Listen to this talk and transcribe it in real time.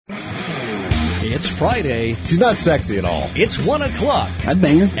It's Friday. She's not sexy at all. It's 1 o'clock. I'd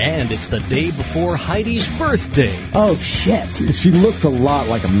bang her. And it's the day before Heidi's birthday. Oh, shit. She looks a lot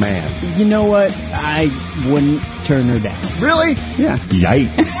like a man. You know what? I wouldn't turn her down. Really? Yeah.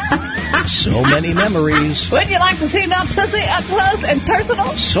 Yikes. So many memories. Would you like to see that tussie up close and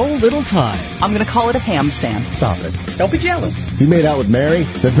personal? So little time. I'm going to call it a ham stand. Stop it. Don't be jealous. You made out with Mary?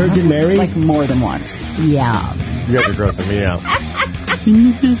 The Virgin Mary? Like more than once. Yeah. You guys are grossing me out.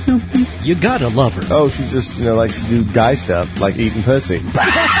 You gotta love her. Oh, she just, likes to do guy stuff, like eating pussy.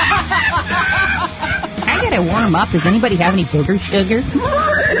 I gotta warm up. Does anybody have any booger sugar?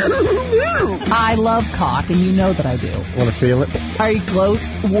 I love cock, and you know that I do. Want to feel it? Are you close?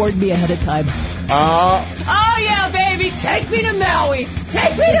 Warn me ahead of time. Oh, yeah, baby. Take me to Maui.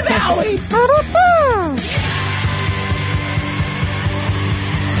 Take me to Maui.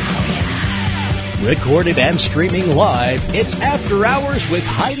 Recorded and streaming live, it's After Hours with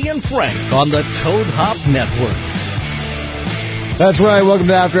Heidi and Frank on the Toad Hop Network. That's right. Welcome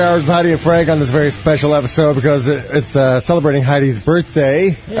to After Hours with Heidi and Frank on this very special episode because it's celebrating Heidi's birthday.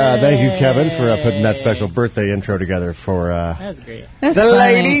 Thank you, Kevin, for putting that special birthday intro together for That's great. That's the funny.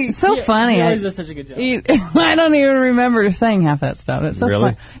 lady. It's so funny. He always does such a good job. I don't even remember saying half that stuff. It's so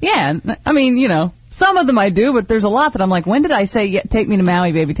Really? fun. Yeah. I mean, some of them I do, but there's a lot that I'm like, when did I say, take me to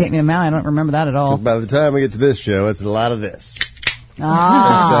Maui, baby, take me to Maui? I don't remember that at all. By the time we get to this show, it's a lot of this.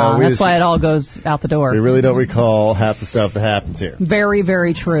 That's why it all goes out the door. We really don't recall half the stuff that happens here. Very,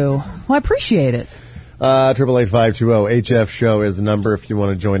 very true. Well, I appreciate it. 888-520-HF show is the number if you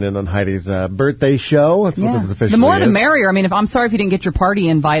want to join in on Heidi's birthday show. That's what this is officially. The more the is. merrier. I mean, I'm sorry if you didn't get your party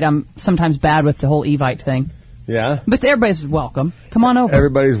invite. I'm sometimes bad with the whole Evite thing. Yeah. But everybody's welcome. Come on over.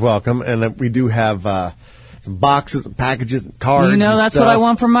 Everybody's welcome. And we do have some boxes and packages and cards. That's what I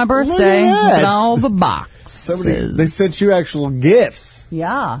want for my birthday. Look at that. Look at all the boxes. They sent you actual gifts.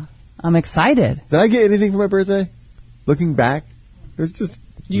 Yeah. I'm excited. Did I get anything for my birthday? Looking back, it was just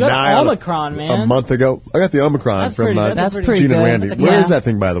You got Omicron, man. A month ago. I got the Omicron That's from pretty good. That's pretty pretty Gene and good. Randy. That's Where is that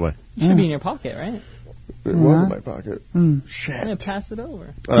thing, by the way? It should be in your pocket, right? It was in my pocket. I'm Shit. going to pass it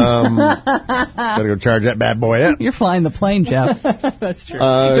over. Gotta go charge that bad boy up. You're flying the plane, Jeff. That's true. He's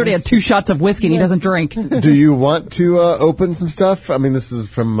already had 2 shots of whiskey and he doesn't drink. Do you want to open some stuff? I mean, this is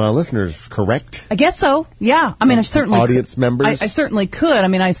from listeners, correct? I guess so. Yeah. I mean, I certainly Audience members? I certainly could. I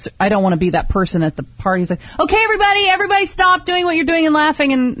mean, I don't want to be that person at the party who's like, okay, everybody stop doing what you're doing and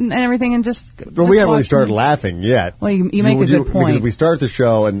laughing and everything and just. Well, we haven't really started laughing yet. Well, you make a good point. Because if we start the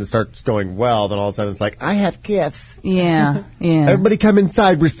show and it starts going well, then all of a sudden it's like, I have gifts. Yeah. Everybody come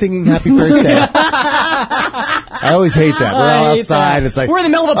inside. We're singing happy birthday. I always hate that. We're all outside. It's like we're in the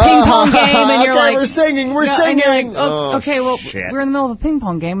middle of a ping pong game, and you're okay, like, we're singing. We're And singing. you're like, oh, okay, well, shit. we're in the middle of a ping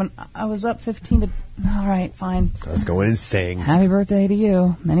pong game, and I was up 15 to. All right, fine. Let's go in and sing. Happy birthday to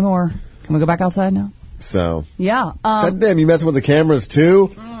you. Many more. Can we go back outside now? So. Yeah. God damn, you messing with the cameras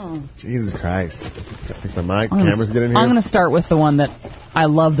too? Jesus Christ. I think my camera's getting here. I'm going to start with the one that I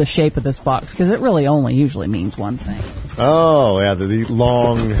love the shape of this box because it really only usually means one thing. Oh, yeah, the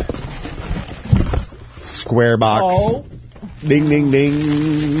long square box. Oh. Ding, ding,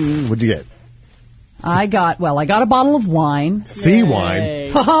 ding. What'd you get? I got a bottle of wine. Sea wine.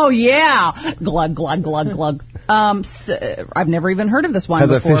 Hey. Oh, yeah. Glug, glug, glug, glug. I've never even heard of this wine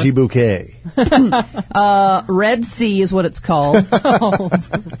Has before. a fishy bouquet. Red Sea is what it's called.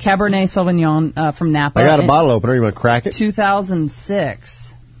 Cabernet Sauvignon from Napa. I got a in bottle opener. You want to crack it?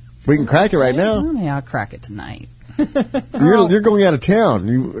 2006. We can crack it right now. Oh, yeah, I'll crack it tonight. You're going out of town.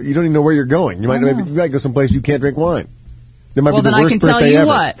 You don't even know where you're going. You might go someplace you can't drink wine. It might Well, be the then I worst can tell birthday you ever.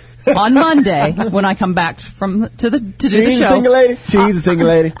 what. On Monday, when I come back to do the She's show, a single lady. She's a single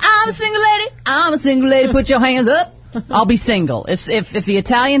lady. I'm a single lady. I'm a single lady. Put your hands up. I'll be single. If the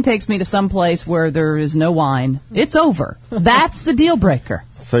Italian takes me to some place where there is no wine, it's over. That's the deal breaker.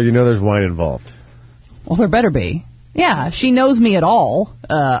 So you know there's wine involved. Well, there better be. Yeah, if she knows me at all,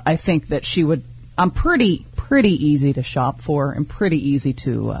 I think that she would. I'm pretty easy to shop for and pretty easy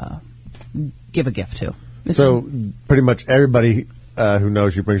to give a gift to. So pretty much everybody who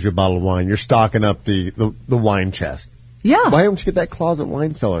knows you brings you a bottle of wine. You're stocking up the wine chest. Yeah. Why don't you get that closet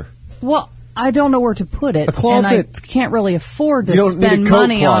wine cellar? Well, I don't know where to put it, A closet. and I can't really afford to You don't need a spend coat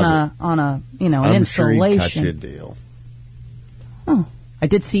money closet. on a an I'm sure he cut installation. you a deal. Oh, I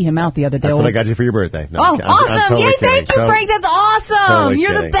did see him out the other day. That's what I got you for your birthday. No, Oh, I'm awesome! totally Yay, kidding. thank you, So- Frank. That's awesome. Totally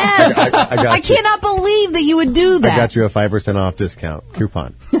You're kidding. the best. I got you. cannot believe that you would do that. I got you a 5% off discount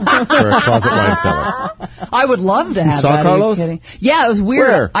coupon for a closet wine cellar. I would love to have saw that. Carlos? Are you kidding? Yeah, it was weird.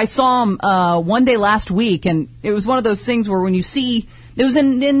 Where? I saw him one day last week, and it was one of those things where when you see, it was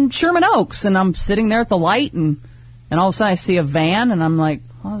in Sherman Oaks, and I'm sitting there at the light, and all of a sudden I see a van, and I'm like,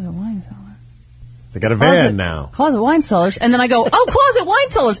 oh, there's a wine cellar. They got a van now. Closet Wine Cellars. And then I go, oh, Closet Wine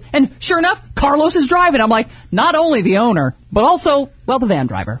Cellars. And sure enough, Carlos is driving. I'm like, not only the owner, but also, well, the van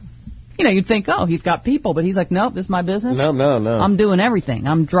driver. You know, you'd think, oh, he's got people, but he's like, nope, this is my business. No. I'm doing everything.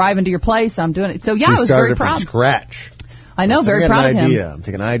 I'm driving to your place. I'm doing it. So, yeah, I was very proud. From scratch. I know, very proud of him. I'm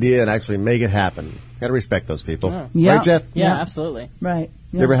taking an idea and actually make it happen. Got to respect those people. Yeah. Right, Jeff? Yeah, absolutely. Right.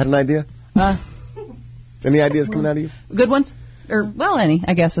 You ever had an idea? Any ideas coming out of you? Good ones? Or, well, any,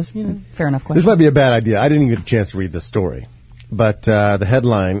 I guess, is fair enough question. This might be a bad idea. I didn't even get a chance to read this story. But the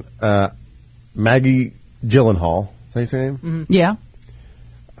headline, Maggie Gyllenhaal, is that your name? Mm-hmm. Yeah.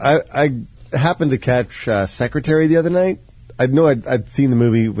 I happened to catch Secretary the other night. I know I'd seen the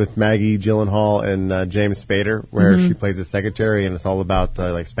movie with Maggie Gyllenhaal and James Spader, where she plays a secretary, and it's all about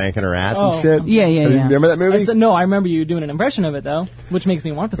like spanking her ass and shit. Yeah. You remember that movie? No, I remember you doing an impression of it, though, which makes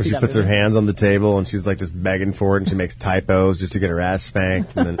me want to Where see she that puts movie. her hands on the table and she's like just begging for it, and she makes typos just to get her ass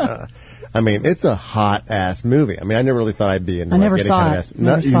spanked. And then, I mean, it's a hot ass movie. I mean, I never really thought I'd be into I never getting saw kind it. of ass.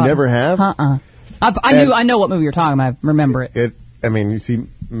 Never You saw it. never have? I know what movie you're talking about. I remember it. I mean, you see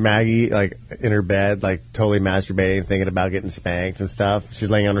Maggie like in her bed, like totally masturbating, thinking about getting spanked and stuff. She's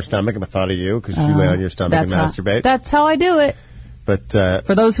laying on her stomach. I thought of you because you lay on your stomach and masturbate. That's how I do it. But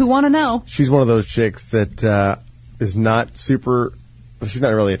For those who want to know. she's one of those chicks that is not super. She's not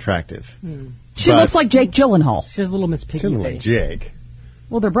really attractive. She But- looks like Jake Gyllenhaal. She has a little Miss She Piggy doesn't look like face. Jake.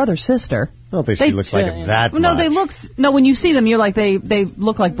 Well, they're brother-sister. I don't think she looks like him that No, much. they look. No, when you see them, you're like they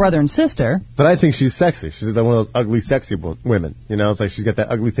look like brother and sister. But I think she's sexy. She's like one of those ugly, sexy women. You know, it's like she's got that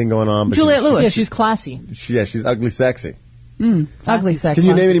ugly thing going on. But Juliette Lewis. Yeah, she's classy. She's ugly, sexy. Ugly sex. Can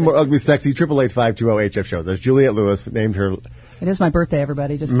you name any more ugly, sexy? 888-520-HF show. There's Juliette Lewis, named her It is my birthday,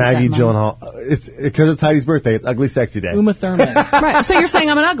 everybody. Just keep Maggie that in mind. Gyllenhaal. It's because it's Heidi's birthday. It's Ugly Sexy Day. Uma Thurman. Right. So you're saying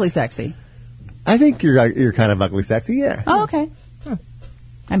I'm an ugly sexy? I think you're kind of ugly, sexy. Yeah. Oh, okay.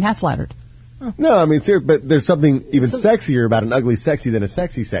 I'm half flattered. No, I mean, seriously, but there's something even sexier about an ugly, sexy than a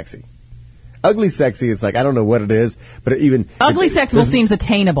sexy, sexy. Ugly, sexy. It's like I don't know what it is, but even Ugly sexable seems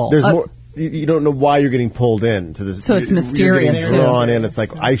attainable. There's more. You don't know why you're getting pulled into this. So it's mysterious, You're getting too. drawn in. It's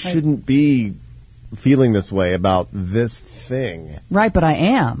like I shouldn't be feeling this way about this thing, Right, but I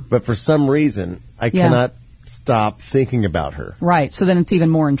am. but for some reason I Yeah. cannot stop thinking about her. Right. So then it's even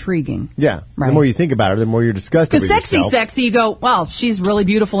more intriguing. Yeah, Right. the more you think about her, the more you're disgusted Because with sexy, yourself. sexy, you go, wow, she's really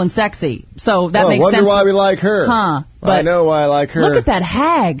beautiful and sexy. So that makes wonder sense. why we like her. Huh, I but know why I like her. Look at that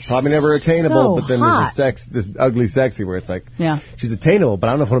hag. Probably never She's attainable, so but then hot. there's this ugly sexy where it's like, Yeah. she's attainable, but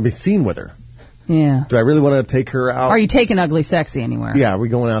I don't know if I want to be seen with her. Yeah. Do I really want to take her out? Are you taking ugly sexy anywhere? Yeah, are we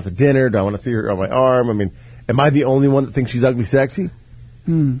going out to dinner? Do I want to see her on my arm? I mean, am I the only one that thinks she's ugly sexy?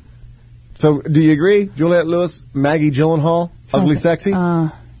 So, do you agree? Juliette Lewis, Maggie Gyllenhaal, ugly sexy? Yeah,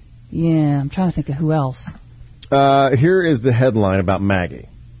 I'm trying to think of who else. Here is the headline about Maggie.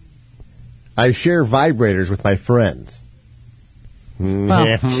 I share vibrators with my friends.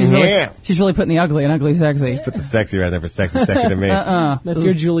 Well, she's really putting the ugly and ugly sexy. Put the sexy right there for sexy to me. That's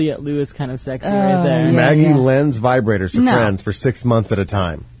your Juliette Lewis kind of sexy right there. yeah. Maggie lends vibrators to No. friends for 6 months at a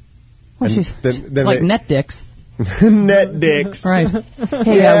time. Well, And she's then like they- net dicks. Net dicks. Right.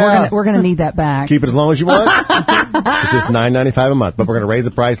 Hey, Yeah. we're gonna need that back. Keep it as long as you want. It's just $9.95 a month, but we're going to raise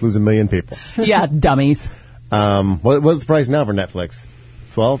the price, lose 1 million people. Yeah, dummies. What's the price now for Netflix?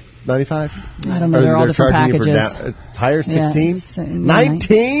 $12.95? I don't know. They're all different packages. It's higher, 16? it's,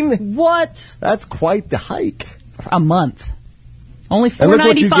 19? What? That's quite the hike. A month. Only And look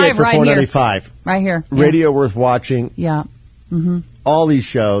what you get $4.95 for right here. $4.95. Right here. Yeah. Radio worth watching. Yeah. All these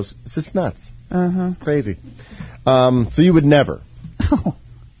shows. It's just nuts. It's crazy. So you would never.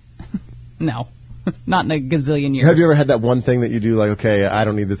 No. Not in a gazillion years. Have you ever had that one thing that you do, like, okay, I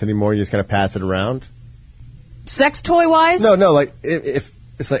don't need this anymore, you just kind of pass it around? Sex toy wise? No, like, if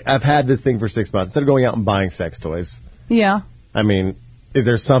it's like, I've had this thing for 6 months, instead of going out and buying sex toys, Yeah. I mean, is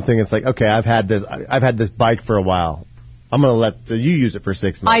there something that's like, okay, I've had this bike for a while, I'm going to let you use it for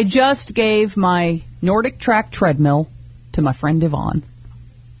 6 months. I just gave my Nordic Track treadmill to my friend Yvonne.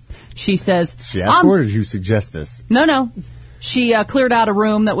 She says, She asked for it, or did you suggest this? No. She cleared out a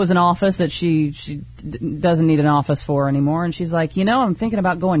room that was an office that she doesn't need an office for anymore. And she's like, I'm thinking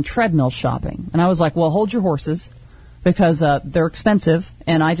about going treadmill shopping. And I was like, well, hold your horses because they're expensive.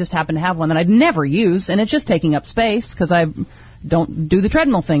 And I just happen to have one that I'd never use. And it's just taking up space because I don't do the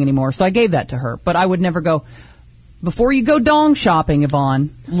treadmill thing anymore. So I gave that to her. But I would never go, before you go dong shopping,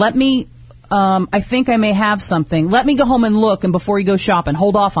 Yvonne, let me... I think I may have something. Let me go home and look, and before you go shopping,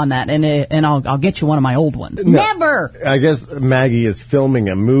 hold off on that, and I'll get you one of my old ones. No. Never. I guess Maggie is filming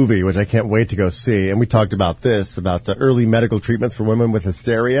a movie, which I can't wait to go see. And we talked about this, about early medical treatments for women with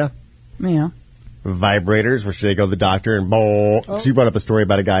hysteria. Yeah. vibrators, where they go to the doctor and She brought up a story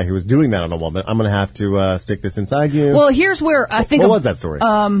about a guy who was doing that on a woman. I'm going to have to stick this inside you. Well, here's where I think... What was that story?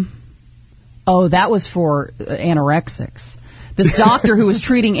 Oh, that was for anorexics. This doctor who was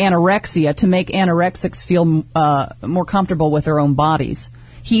treating anorexia to make anorexics feel more comfortable with their own bodies.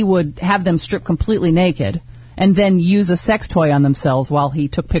 He would have them strip completely naked and then use a sex toy on themselves while he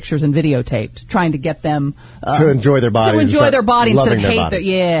took pictures and videotaped, trying to get them... to enjoy their bodies. To enjoy their body instead of hate their...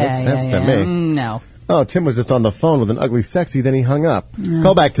 Yeah, Makes sense to me. No. Oh, Tim was just on the phone with an ugly sexy, then he hung up.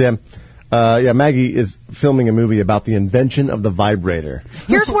 Call back, Tim. Maggie is filming a movie about the invention of the vibrator.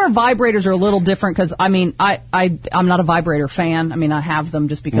 Here's where vibrators are a little different, because, I mean, I'm not a vibrator fan. I mean, I have them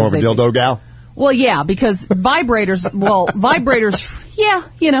just because More of a dildo gal? Well, yeah, because vibrators,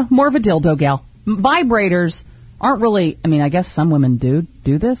 yeah, more of a dildo gal. Vibrators aren't really, I mean, I guess some women do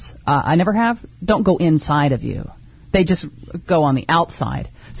this. I never have. Don't go inside of you. They just go on the outside.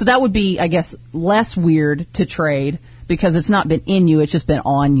 So that would be, I guess, less weird to trade because it's not been in you, it's just been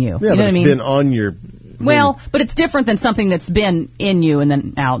on you. Yeah, you know but what it's I mean? been on your... Well, but it's different than something that's been in you and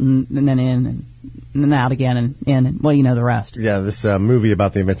then out and then in and then out again and in. And, well, you know the rest. Yeah, this movie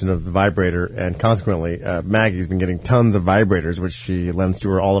about the invention of the vibrator, and consequently, Maggie's been getting tons of vibrators, which she lends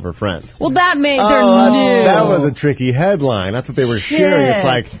to all of her friends. Well, they're new. That was a tricky headline. I thought they were sharing. It's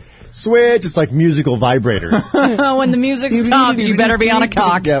like, switch, it's like musical vibrators. When the music stops, you better be on a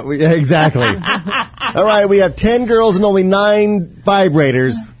cock. Yeah, exactly. All right, we have 10 girls and only 9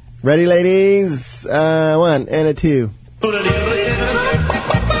 vibrators. Ready, ladies? 1 and a 2.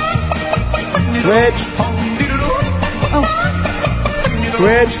 Switch.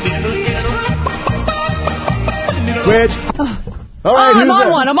 Switch. Switch. All right,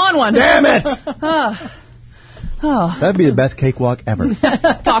 I'm on one. Damn it! That'd be the best cakewalk ever.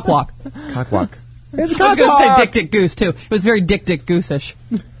 Cockwalk. Cockwalk. It's a I was going to cockwalk. say Dick Dick Goose, too. It was very Dick Dick Goose-ish.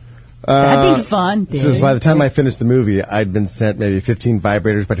 That'd be fun, Dave. So by the time I finished the movie, I'd been sent maybe 15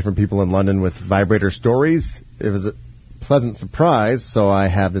 vibrators by different people in London with vibrator stories. It was a pleasant surprise, so I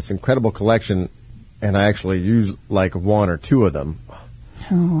have this incredible collection, and I actually use like 1 or 2 of them.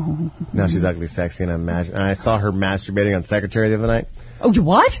 Oh. Now she's ugly, sexy, and I saw her masturbating on Secretary the other night. Oh, you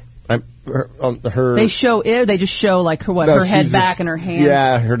what? They just show like her head back and her hand.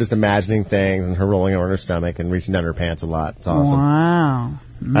 Yeah, her just imagining things and her rolling over in her stomach and reaching down her pants a lot. It's awesome. Wow.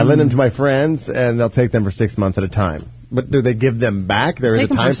 I lend them to my friends, and they'll take them for 6 months at a time. But do they give them back? There is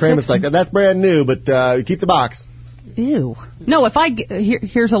a time frame. It's like, that's brand new, but keep the box. Ew. No,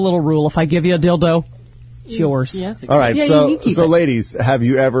 here's a little rule. If I give you a dildo, it's yours. Yeah, All right, Yeah, so you keep it. ladies, have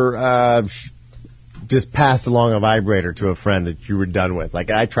you ever just passed along a vibrator to a friend that you were done with?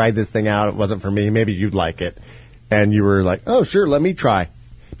 Like, I tried this thing out, it wasn't for me, maybe you'd like it. And you were like, oh, sure, let me try.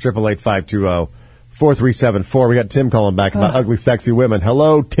 888-520-4374. We got Tim calling back about ugly, sexy women.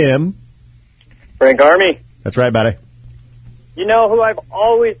 Hello, Tim. Frank Army. That's right, buddy. You know who I've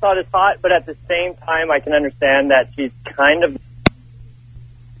always thought is hot, but at the same time I can understand that she's kind of...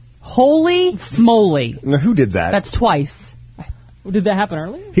 Holy moly. Now, who did that? That's twice. Did that happen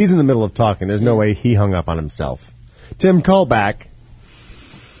earlier? He's in the middle of talking. There's no way he hung up on himself. Tim, call back.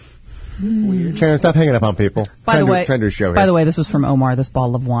 Weird. Sharon, stop hanging up on people. By the way, trying to do a show here. By the way, this was from Omar, this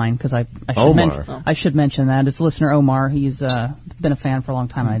bottle of wine, because I should mention that. It's listener Omar. He's been a fan for a long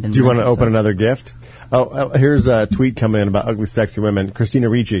time, and I didn't. Do you want to mention, open another gift? Oh, here's a tweet coming in about ugly, sexy women. Christina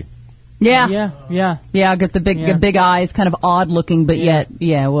Ricci. Yeah. Got the big eyes, kind of odd looking, but Yeah.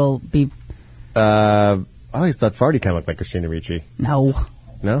 yet, will be. I always thought Farty kind of looked like Christina Ricci. No.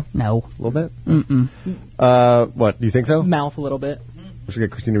 No? No. A little bit? What, do you think so? Mouth a little bit. We should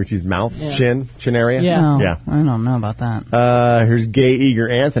get Christina Ricci's mouth, Yeah. chin area? Yeah. No, Yeah. I don't know about that. Here's gay eager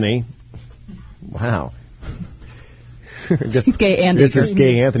Anthony. Wow. He's gay and This eager. is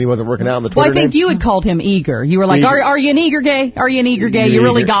gay Anthony wasn't working out on the Twitter Well, I think name. you had called him eager. You were like, Eager. are you an eager gay? Are you an eager gay? You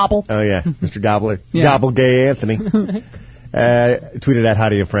really eager? gobble. Oh, yeah. Mr. Gobbler. Yeah. Gobble gay Anthony. Tweeted at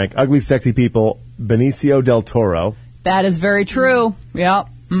Heidi and Frank. Ugly, sexy people. Benicio del Toro. That is very true. Yeah.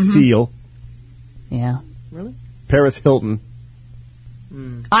 Seal. Yeah. Really? Paris Hilton.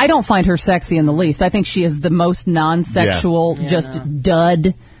 I don't find her sexy in the least. I think she is the most non-sexual, Yeah. just Yeah,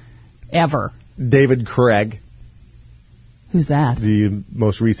 dud ever. David Craig. Who's that? The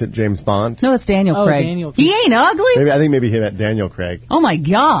most recent James Bond. No, it's Daniel Oh, Craig. Daniel He Craig. ain't ugly. I think maybe he meant Daniel Craig. Oh my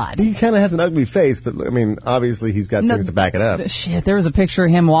God. He kind of has an ugly face, but I mean, obviously he's got No, things to back it up. Shit, there was a picture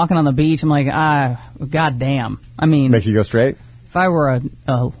of him walking on the beach. I'm like, God damn. I mean, Make you go straight? If I were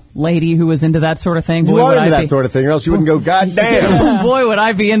a lady who was into that sort of thing, You boy, are would into I that be. sort of thing, or else you wouldn't go, God damn. Boy, would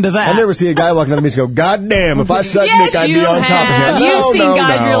I be into that. I never see a guy walking down the beach and go, God damn, if I sucked Yes, Nick, I'd you be on top of have. him. You've No, seen no, guys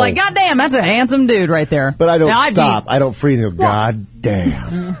no. where you're like, God damn, that's a handsome dude right there. But I don't Now, I'd stop. be- I don't freeze and go, God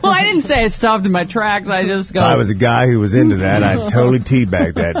damn. Well, I didn't say I stopped in my tracks. I just go. If I was a guy who was into that, I'd totally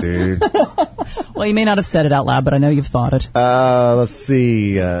teabag that dude. Well, you may not have said it out loud, but I know you've thought it. Let's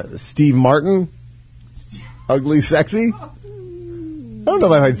see. Steve Martin. Ugly, sexy? I don't know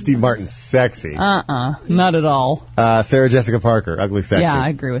if I find Steve Martin sexy. Not at all. Sarah Jessica Parker. Ugly, sexy. Yeah, I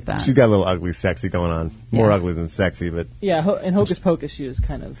agree with that. She's got a little ugly, sexy going on. More Yeah. ugly than sexy, but Yeah, in Hocus Pocus, she was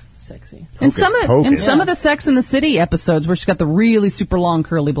kind of sexy. In Hocus some Pocus. of the Sex and the City episodes where she's got the really super long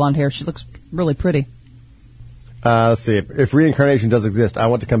curly blonde hair, she looks really pretty. let's see. If reincarnation does exist, I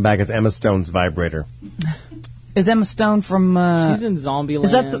want to come back as Emma Stone's vibrator. Is Emma Stone from? She's in Zombieland.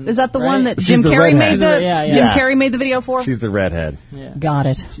 Is that the right? one that She's Jim the Carrey redhead. made the Yeah, yeah. Jim Yeah. Carrey made the video for? She's the redhead. Yeah. Got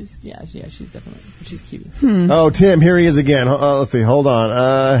it. She's definitely she's cute. Oh, Tim, here he is again. Let's see. Hold on.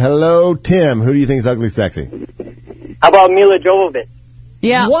 Hello, Tim. Who do you think is ugly, sexy? How about Mila Jovovich?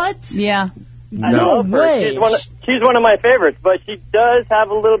 Yeah. What? Yeah. I love her. way. She's one of my favorites, but she does have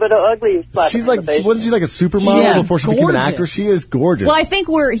a little bit of ugly splash. She's on like, her face. wasn't she like a supermodel Yeah, before she became an gorgeous. actress? She is gorgeous. Well, I think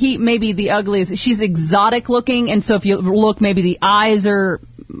where he maybe the ugliest. She's exotic looking, and so if you look, maybe the eyes are.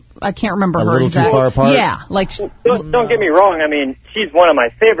 I can't remember A her little too exact. far apart? Yeah, like Don't get me wrong. I mean, she's one of my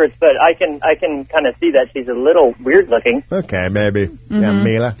favorites, but I can kind of see that she's a little weird looking. Okay, maybe. Mm-hmm. Yeah,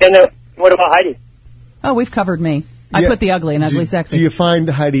 Mila. And what about Heidi? oh, we've covered me. I Yeah. put the ugly and ugly do, sexy. Do you find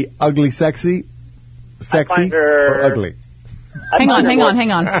Heidi ugly, sexy? Sexy find her- or ugly? hang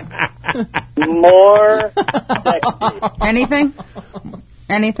on. More sexy.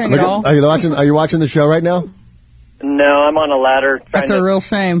 Anything at all? Are you watching the show right now? No, I'm on a ladder. That's a real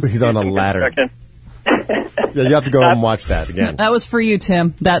shame. He's on a ladder. Yeah, you have to go home and watch that again. That was for you,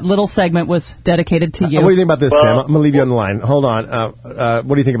 Tim. That little segment was dedicated to you. What do you think about this, Well- Tim? I'm going to leave you on the line. Hold on. What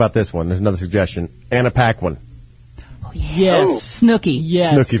do you think about this one? There's another suggestion. Anna Paquin. Yes. Snooki.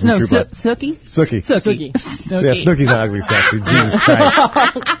 Yes. Snooki from No, True Blood. Sookie? Sookie. Sookie. Yeah, Snooki's not ugly, sexy. Jesus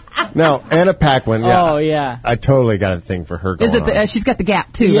Christ. No, Anna Paquin. Yeah. Oh, yeah. I totally got a thing for her going Is it on. she's got the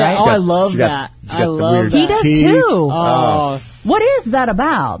gap too, Yeah, right? oh, I love She that. got I the love weird that. He does teeth. too. Oh, What is that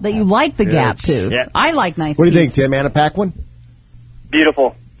about that you like the gap tooth? shit. I like nice What do you think, teeth. Tim? Anna Paquin?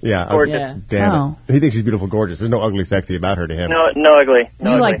 Beautiful. Yeah. Gorgeous. Yeah. Damn Oh. it. He thinks she's beautiful, gorgeous. There's no ugly, sexy about her to him. No ugly.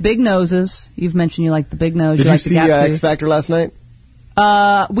 No You ugly. like big noses. You've mentioned you like the big nose. Did you you like the see gap X tooth. Factor last night?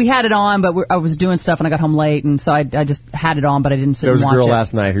 We had it on, but I was doing stuff and I got home late, and so I just had it on, but I didn't sit There was and a watch girl it.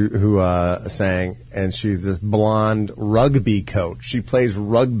 last night who sang, and she's this blonde rugby coach. She plays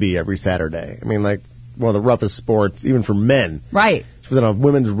rugby every Saturday. I mean, like one of the roughest sports, even for men. Right. She was on a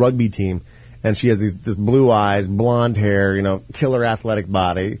women's rugby team, and she has this blue eyes, blonde hair, killer athletic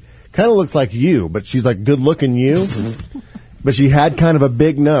body. Kind of looks like you, but she's like good looking you. But she had kind of a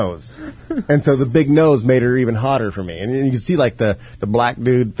big nose. And so the big nose made her even hotter for me. And you can see like the black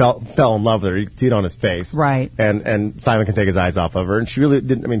dude fell in love with her. You can see it on his face. Right. And Simon can take his eyes off of her. And she really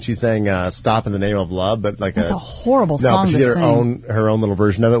didn't, I mean, she sang Stop in the Name of Love, but like That's a horrible no, song but she to did sing. her own little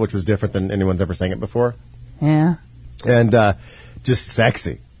version of it, which was different than anyone's ever sang it before. Yeah. And just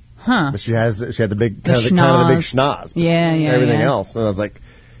sexy. Huh. But she had the big The kind of the big schnoz. schnoz. Yeah, yeah, Everything yeah. else. And I was like,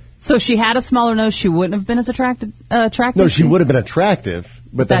 So if she had a smaller nose, she wouldn't have been as attractive. no, she would have been attractive,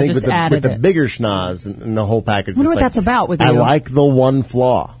 but That I think just with added the it. bigger schnoz and the whole package. I wonder it's what like, that's about with I you. like the one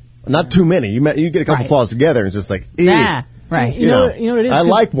flaw, not too many. You get a couple Right. flaws together, and it's just like, ew. Yeah. Right. You know what it is? I 'Cause-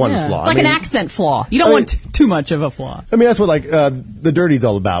 like one yeah. flaw. It's like I mean, an accent flaw. You don't I mean- want too much of a flaw. I mean, that's what the Dirty's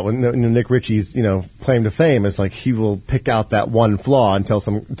all about. When Nick Ritchie's claim to fame is like he will pick out that one flaw and tell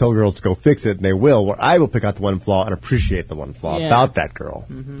girls to go fix it, and they will. Where I will pick out the one flaw and appreciate the one flaw Yeah. about that girl.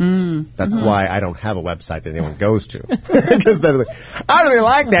 Mm-hmm. That's why I don't have a website that anyone goes to because they're like, I really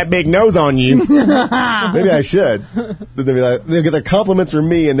like that big nose on you. Maybe I should. Then they'll be like, they'll get their compliments from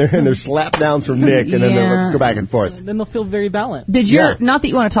me and their slap downs from Nick, and then Yeah. let's go back and forth. Then they'll feel very balanced. Did your Yeah. not that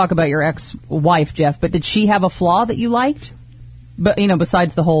you want to talk about your ex-wife, Jeff, but did she have a flaw that you liked? But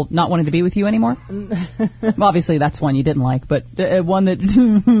besides the whole not wanting to be with you anymore. Well, obviously, that's one you didn't like, but one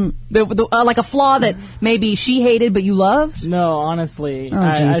that like a flaw that maybe she hated but you loved. No, honestly, Oh,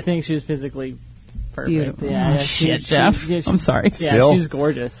 I geez. think she was physically perfect. Beautiful. Yeah, Oh, yeah, shit, Jeff. yeah, I'm sorry. Yeah, Still? she's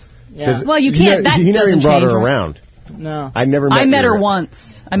gorgeous. Yeah. Well, you can't. That He never doesn't even brought change, her right? around. No. I never met I met her your-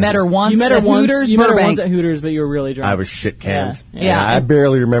 once. I met her once You met her at once. Hooters, You met her Burbank. once at Hooters, but you were really drunk. I was shit canned. Yeah. I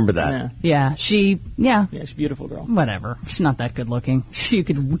barely remember that. Yeah. Yeah, Yeah, she's a beautiful girl. whatever. She's not that good looking. She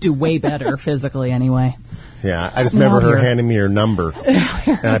could do way better physically anyway. Yeah, I just remember Out her here. handing me her number,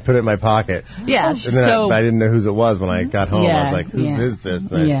 and I put it in my pocket. Yeah, And then so I didn't know whose it was when I got home. I Yeah, was like, "Whose yeah. is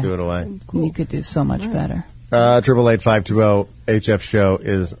this?" And I Yeah. just threw it away. you could do so much better. 888-520 HF show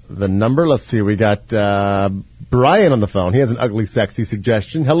is the number. Let's see, we got Brian on the phone. He has an ugly, sexy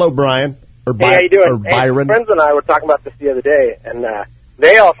suggestion. Hello, Brian. Or Hey, how you doing? Or Byron. Hey, friends and I were talking about this the other day, and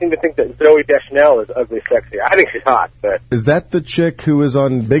they all seem to think that Zooey Deschanel is ugly sexy. I think she's hot, but Is that the chick who was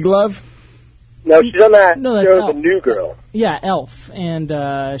on Big Love? no, she's on that No, that's show, Elf. The New Girl. Yeah, Elf. And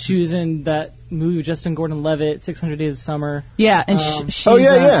she was in that movie with Justin Gordon-Levitt, 600 Days of Summer. Yeah, and she's Oh,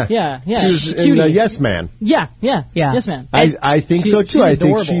 yeah. Yeah, yeah. She was she's in cutie. Yes Man. Yeah. Yes, man. I think so, too. she's I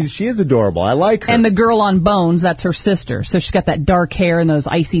think adorable. she is adorable. I like her. And the girl on Bones, that's her sister. So she's got that dark hair and those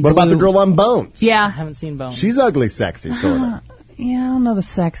icy What blue. about the girl on Bones? I Yeah. haven't seen Bone. She's ugly, sexy, sort of. Yeah, I don't know the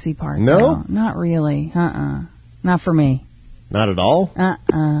sexy part. No? though. Not really. Not for me. Not at all?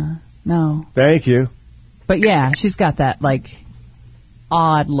 No. Thank you. But yeah, she's got that, like,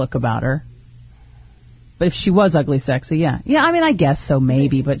 odd look about her. But if she was ugly sexy, yeah. Yeah, I mean, I guess so,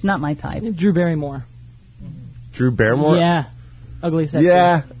 maybe, but not my type. Drew Barrymore. Drew Barrymore? Yeah. Ugly sexy.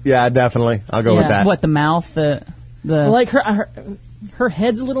 Yeah, definitely. I'll go with that. What, the mouth, the Like her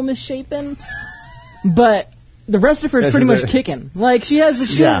head's a little misshapen, but the rest of her is Yeah, pretty she's much a- kicking. Like she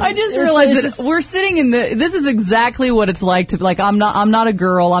has. Yeah. I just it's- realized it's that just- we're sitting in this is exactly what it's like to, like, I'm not a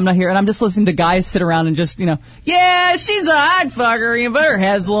girl, I'm not here, and I'm just listening to guys sit around and just, yeah, she's I'd fuck her, but her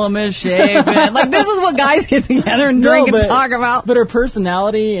head's a little misshapen. Like, this is what guys get together and drink and talk about. But her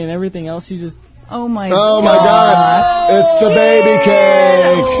personality and everything else, she just. Oh my God. It's the baby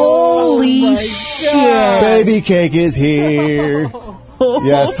cake. Holy shit. Baby cake is here.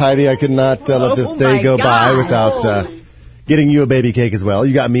 Yes, Heidi, I could not let this day my go by God. without getting you a baby cake as well.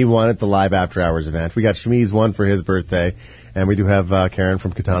 You got me one at the live after hours event. We got Shmiz one for his birthday, and we do have Karen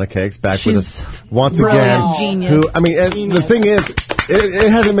from Katana Cakes back with She's us once brilliant, again. genius. Who, I mean, and the thing is, it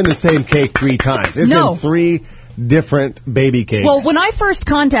hasn't been the same cake 3 times. It's No. been 3 different baby cakes. Well, when I first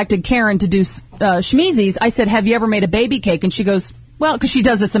contacted Karen to do Schmeezies, I said, have you ever made a baby cake? And she goes, well, because she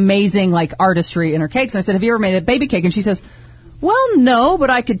does this amazing, like, artistry in her cakes. And I said, have you ever made a baby cake? And she says, well, no, but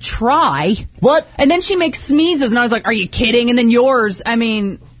I could try. What? And then she makes Smeezes, and I was like, are you kidding? And then yours, I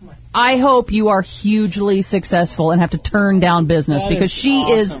mean, I hope you are hugely successful and have to turn down business That because is she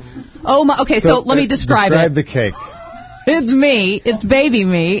awesome. is, oh my, okay, so let me describe it. the cake. It's me. It's baby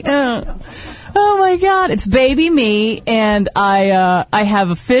me. Oh my God! It's baby me, and I have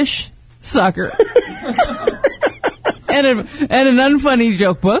a fish sucker and an unfunny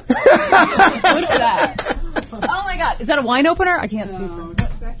joke book. What's that? Oh my God! Is that a wine opener? I can't see.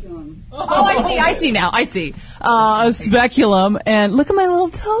 Oh, I see now. I see. A speculum, and look at my little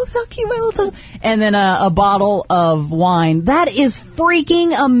toes. How cute my little toes. And then a bottle of wine. That is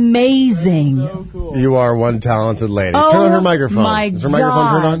freaking amazing. So cool. You are one talented lady. Oh, Turn on her microphone. my Is her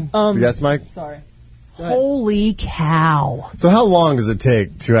microphone turned on? God. Yes, Mike? Sorry. Holy cow. So how long does it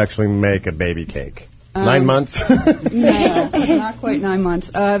take to actually make a baby cake? 9 months? No, not quite 9 months.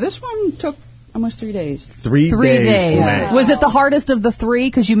 This one took almost 3 days. 3 3 days. to make. Was it the hardest of the 3?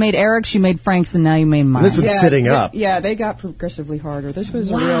 Because you made Eric's, you made Frank's, and now you made mine. This was sitting up. Yeah, they got progressively harder. This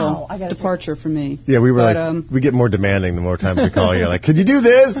was Wow. a I real gotta departure for me. Yeah, we were But, we get more demanding the more times we call you. Like, could you do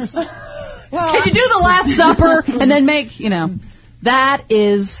this? Can you do the Last Supper and then make, that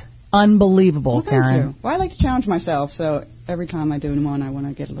is unbelievable, well, thank Karen. you. Well, I like to challenge myself, so every time I do one, I want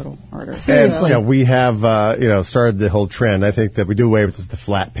to get a little harder. Seriously. And, we have, started the whole trend. I think that we do away with the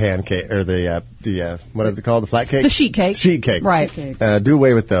flat pancake, or the what is it called? The flat cake? The sheet cake. Sheet cake. Right. Sheet cakes. Do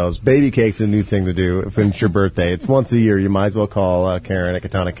away with those. Baby cake's a new thing to do. If it's your birthday, it's once a year. You might as well call Karen at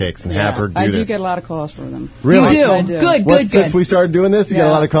Katana Cakes and have her do I this. do get a lot of calls for them. Really? You do. I do. Good, What, good, since good. we started doing this, you get a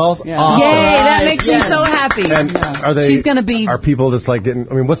Yeah. lot of calls? Yeah. Awesome. Yay, that makes Yes. me so happy. And are they? She's gonna be- Are people just like getting?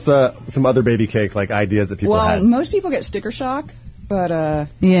 I mean, what's some other baby cake like ideas that people Well, had? most people get sticker shock, but I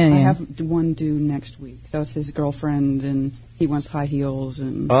Yeah. have one due next week. That was his girlfriend, and he wants high heels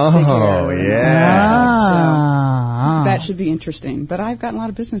and Oh, big hair and yeah. Ah. So that should be interesting. But I've gotten a lot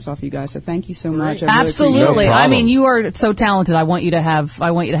of business off you guys, so thank you so much. I really Absolutely. appreciate it. No I problem. mean, you are so talented. I want you to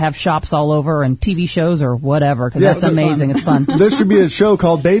have shops all over and TV shows or whatever because Yes. that's amazing. It's fun. There should be a show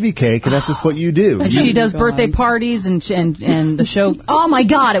called Baby Cake, and that's just what you do. And she does God. birthday parties and the show. Oh my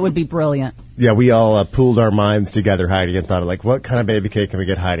God, it would be brilliant. we all pooled our minds together, Heidi, and thought, like, what kind of baby cake can we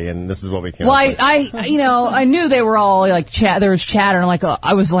get Heidi? And this is what we came Well, up with. I knew they were all like there was chatter, and like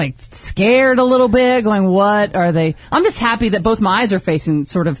I was like scared a little bit, going, "What are they?" I'm just happy that both my eyes are facing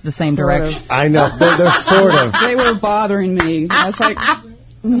sort of the same direction. I know. They're sort of. They were bothering me. I was like,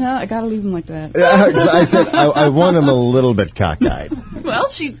 no, I got to leave them like that. I said I want them a little bit cockeyed. Well,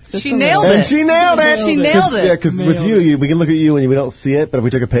 she a nailed And it. she nailed it. She nailed it. Yeah, because with you, we can look at you and we don't see it, but if we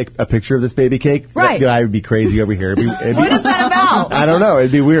took a picture of this baby cake, Right. that guy would be crazy over here. What is that about? I don't know.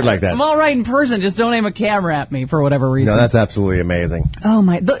 It'd be weird like that. I'm all right in person. Just don't aim a camera at me for whatever reason. No, that's absolutely amazing. Oh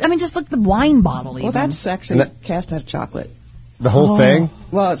my! I mean, just look at the wine bottle. Even. Well, that's actually cast out of chocolate. The whole thing?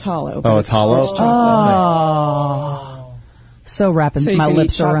 Well, it's hollow. Oh, but it's hollow? it's chocolate. so wrapping So you my can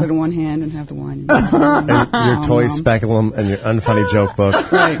lips eat chocolate around. in one hand and have the wine in the other. And your toy speculum and your unfunny joke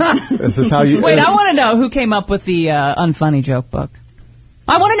book. Right. This is how you. Wait, I want to know who came up with the unfunny joke book.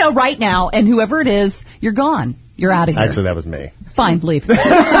 I want to know right now, and whoever it is, you're gone. You're out of here. Actually, that was me. Fine, leave. You're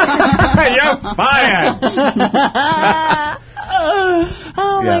fired.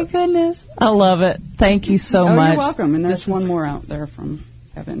 Oh my goodness, I love it. Thank you so Oh, much. you're welcome. And there's This is- one more out there from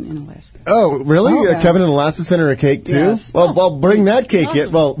Kevin in Alaska. Oh, really? Oh, yeah. Kevin and Alaska sent her a cake too. Yes. Well, bring that cake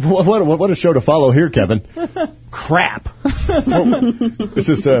in. Well, what a show to follow here, Kevin. Crap. It's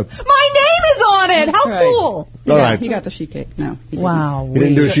just a. My name is on it. How Right. cool! All right. He got the sheet cake. No. He didn't. Wow. You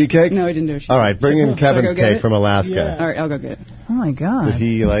didn't do a sheet cake? No, he didn't do a sheet All right, bring in Should I Kevin's go get cake it? from Alaska. All right, I'll go get it. Oh my god. Did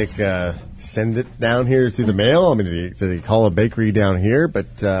he send it down here through the mail? I mean, did he call a bakery down here?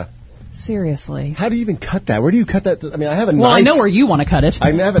 But Seriously. how do you even cut that? Where do you cut that? I mean, I have a knife. Well, I know where you want to cut it.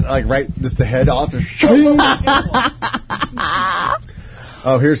 I have it right just the head off.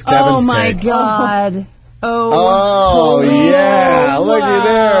 Oh, here's Kevin's Oh my cake. god. Oh yeah! Look at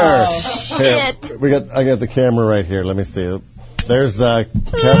there. Shit. Here, I got the camera right here. Let me see. There's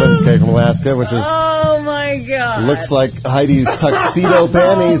Kevin's cake from Alaska, which is Oh my god. looks like Heidi's tuxedo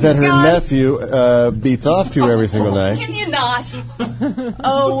panties that her nephew beats off to every single night. Can you not?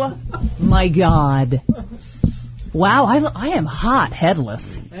 Oh my god. Wow, I am hot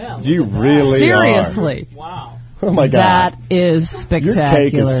headless. You really Seriously. Wow. are. Oh my god! That is Your spectacular.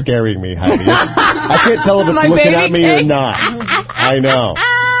 cake is scaring me, Heidi. I can't tell if it's My looking baby at me or cake? not. I know.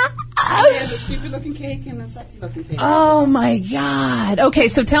 Yeah, the stupid-looking cake and the sexy-looking cake. Oh my god. Okay,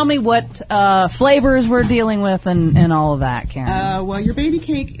 so tell me what flavors we're dealing with and all of that, Karen. Well, your baby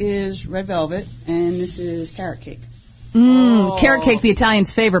cake is red velvet, and this is carrot cake. Carrot cake, the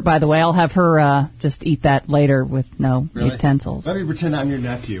Italian's favorite, by the way. I'll have her just eat that later with no utensils. Let me pretend I'm your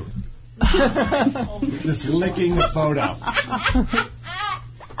nephew. Just licking the photo.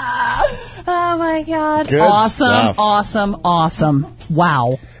 Oh my god. Good awesome, stuff. awesome.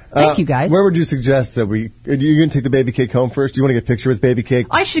 Wow. Thank you guys. Where would you suggest that we? Are you going to take the baby cake home first? Do you want to get a picture with baby cake?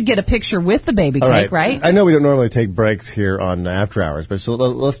 I should get a picture with the baby All cake, right? I know we don't normally take breaks here on After Hours, but so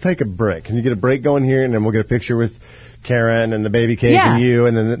let's take a break. Can you get a break going here, and then we'll get a picture with Karen and the baby cake Yeah. and you,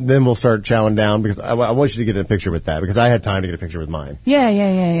 and then we'll start chowing down because I want you to get a picture with that because I had time to get a picture with mine.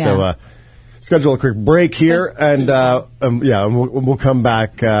 Yeah. So schedule a quick break here, and we'll come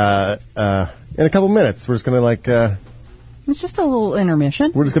back in a couple minutes. We're just gonna it's just a little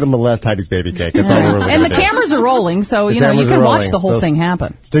intermission. we're just gonna molest Heidi's baby cake. That's all we're really And the gonna do. cameras are rolling, so The you know you cameras can are watch rolling, the whole so thing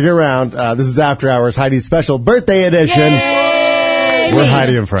happen. Stick around. This is After Hours, Heidi's special birthday edition. Yay! We're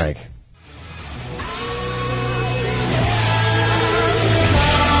Heidi and Frank.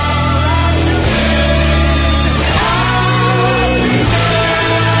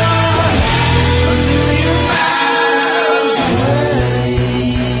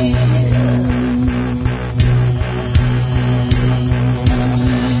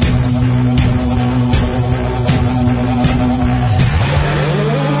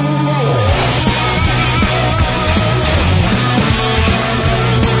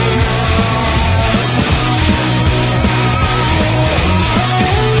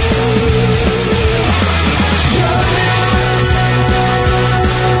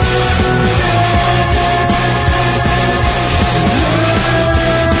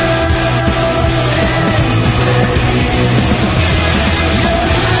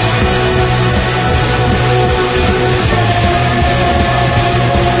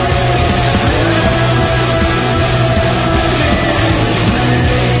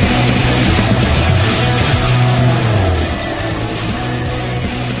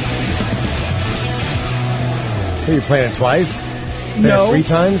 Are you playing it twice? Playing it 3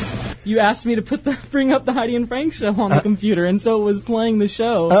 times? you asked me to bring up the Heidi and Frank show on the computer, and so it was playing the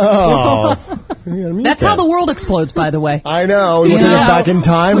show. Oh. That's how the world explodes, by the way. I know. You took us back in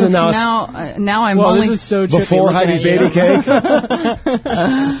time, and now Now I'm well, only this is so trippy before looking Heidi's at you. baby cake.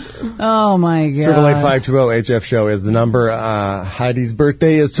 oh my god. 888-520-HF show is the number. Heidi's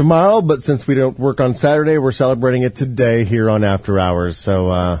birthday is tomorrow, but since we don't work on Saturday, we're celebrating it today here on After Hours. So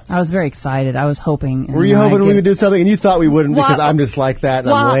I was very excited. I was hoping. were you hoping we would do something, and you thought we wouldn't because I'm just like that,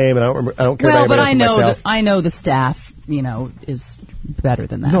 and I'm Well, lame, and I don't care Well, about but anybody else but myself. I know the staff, is better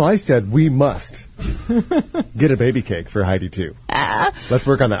than that. No, I said we must get a baby cake for Heidi too. Let's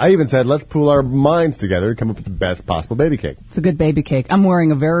work on that. I even said let's pool our minds together and come up with the best possible baby cake. It's a good baby cake. I'm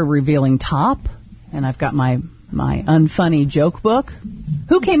wearing a very revealing top, and I've got my unfunny joke book.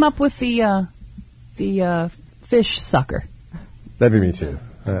 Who came up with the fish sucker? That'd be me too.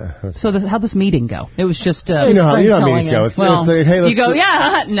 So how'd this meeting go? It was just You know how telling meetings go. us. It's like, hey, let's you go,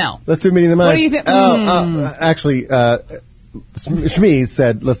 no. let's do a meeting of the minds. What do you think? Actually, Shmi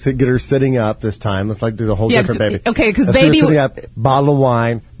said, let's get her sitting up this time. Let's do the whole different baby. Okay, because Let's do her baby. sitting up, bottle of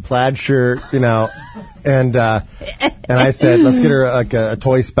wine, plaid shirt, and I said, let's get her a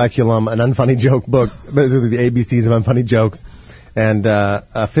toy speculum, an unfunny joke book, basically the ABCs of unfunny jokes, and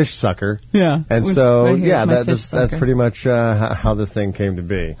a fish sucker. Yeah. And Right so, here's my fish that's sucker. pretty much how this thing came to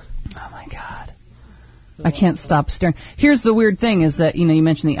be. Oh my god. I can't stop staring. Here's the weird thing is that, you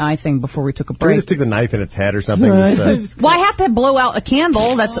mentioned the eye thing before we took a Can we break. just stick the knife in its head or something? Well, I have to blow out a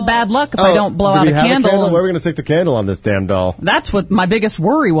candle. That's bad luck if I don't blow do out we a have candle. Where are we going to stick the candle on this damn doll? That's what my biggest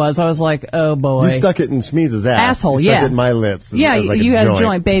worry was. I was like, oh boy. You stuck it in Shmi's ass. Asshole, you yeah. stuck it in my lips. Yeah, as like you had joint. a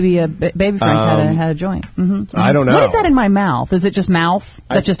joint. Baby Frank had a joint. Mm-hmm. I don't know. What is that in my mouth? Is it just mouth?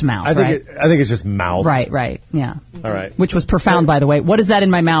 That's just mouth, I think right? I think it's just mouth. Right, yeah. All right. Which was profound, by the way. What is that in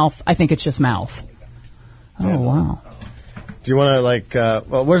my mouth? I think it's just mouth. Oh, wow. Do you want to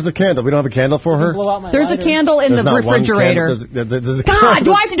where's the candle? We don't have a candle for her? Blow out my There's a lighter. candle in There's the not one refrigerator. candle. There's a God, candle.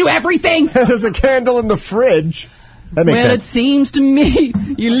 do I have to do everything? There's a candle in the fridge. That makes Well, it sense. seems to me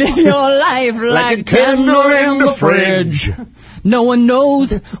you live your life like a candle in the fridge. No one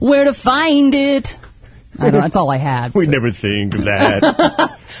knows where to find it. I don't know. That's all I had. We never think of that.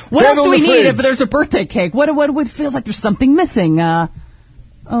 What else Candle do we in the need if fridge. there's a birthday cake? What feels like there's something missing? Oh,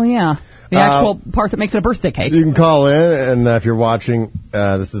 yeah. The actual part that makes it a birthday cake. You can call in, and if you're watching,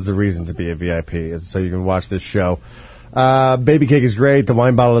 this is the reason to be a VIP, is so you can watch this show. Baby cake is great. The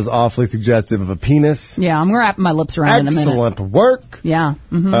wine bottle is awfully suggestive of a penis. Yeah, I'm wrapping my lips around in a minute. Excellent work. Yeah.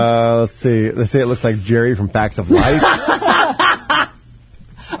 Mm-hmm. Let's see. They say it looks like Jerry from Facts of Life.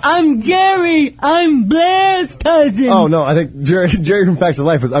 I'm Jerry. I'm Blair's cousin. Oh, no, I think Jerry from Facts of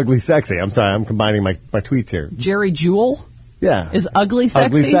Life was ugly sexy. I'm sorry, I'm combining my tweets here. Jerry Jewell Yeah. is ugly sexy?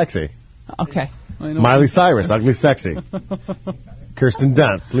 Ugly sexy. Okay. Miley Cyrus, ugly sexy. Kirsten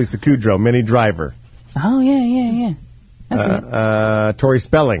Dunst, Lisa Kudrow, Minnie Driver. Oh, yeah. That's it. Tori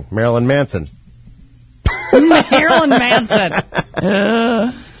Spelling, Marilyn Manson. Marilyn Manson.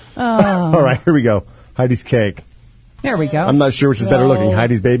 All right, here we go. Heidi's cake. There we go. I'm not sure which is better looking,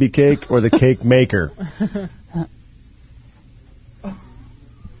 Heidi's baby cake or the cake maker.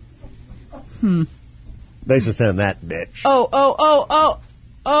 Thanks for sending that, bitch. Oh.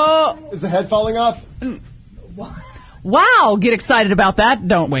 Is the head falling off? Wow, get excited about that,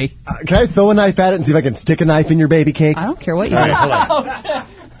 don't we? Can I throw a knife at it and see if I can stick a knife in your baby cake? I don't care what you All do. right, hold on.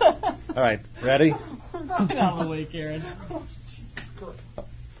 All right, ready? Get out of the way, Karen.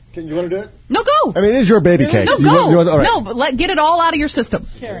 You want to do it? No, go. I mean, it is your baby cake. No, So go. you want- all right. No, but get it all out of your system.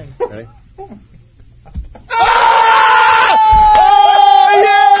 Karen. Ready? Oh,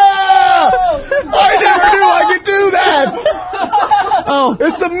 yeah! I never knew I could do that! Oh,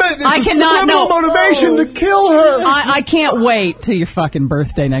 It's the I cannot subliminal know. motivation to kill her. I can't wait till your fucking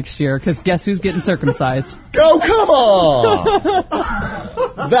birthday next year, because guess who's getting circumcised? Oh, come on!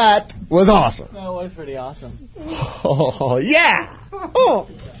 That was awesome. That was pretty awesome. Oh, yeah!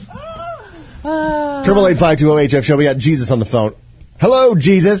 888-520-HF show. We got Jesus on the phone. Hello,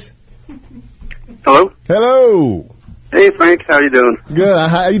 Jesus. Hello? Hello. Hey, Frank. How you doing? Good.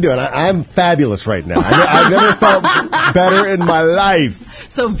 How you doing? I'm fabulous right now. I've never felt better in my life.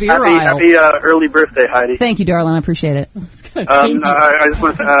 So virile. Happy early birthday, Heidi. Thank you, darling. I appreciate it. I just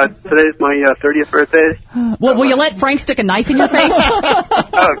want to, today's my 30th birthday. Well, will you let Frank stick a knife in your face?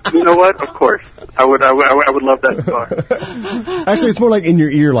 You know what? Of course. I would love that car. Actually, it's more like in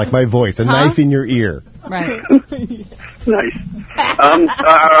your ear, like my voice. A knife in your ear. Right. Nice.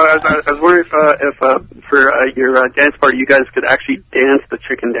 I was wondering if for your dance party, you guys could actually dance the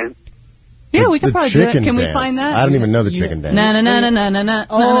chicken dance. Yeah, we could The probably do it. chicken Can we dance. find that? I don't even know the chicken dance. Na na na na na na na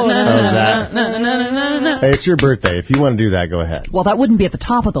Oh, na na that. na na na na na. Hey, it's your birthday. If you want to do that, go ahead. Well, that wouldn't be at the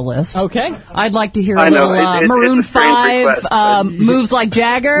top of the list. Okay. I'd like to hear a I know, little it's Maroon a strange 5, request, but- Moves Like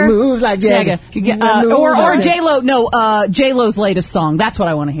Jagger. Moves Like Jagger. Or J-Lo, no, J-Lo's latest song. That's what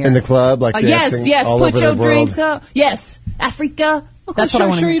I want to hear. In the club, like yes, dancing yes, all put over your the world. drinks up. Yes, Africa. That's what I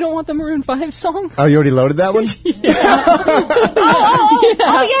want to Sure hear. you don't want the Maroon 5 song? Oh, you already loaded that one?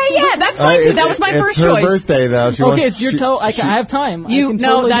 Oh, yeah, that's fine too. That was my first It's her choice. birthday, though. She Okay, wants, it's your toe. I have time. You- I can no,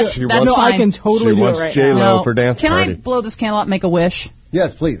 totally that's- do it. that's no, I fine. can totally She do wants it right J-Lo. now. No. for dance Can party. I blow this candle out and make a wish?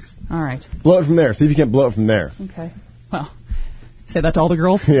 Yes, please. All right. Blow it from there. See if you can't blow it from there. Okay. Well, say that to all the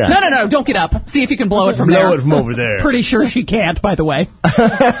girls? Yeah. No, don't get up. See if you can blow it from there. Blow it from over there. Pretty sure she can't, by the way. All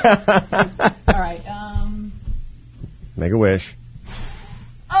right. Make a wish.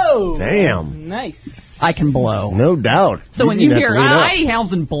 Oh, Damn. nice. I can blow. No doubt. So when you have hear to lean up. Heidi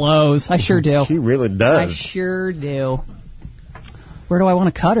Hamilton blows, I sure do. She really I does. sure do. Where do I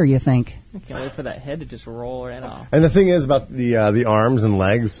want to cut her, you think? I can't wait for that head to just roll right off. And the thing is about the arms and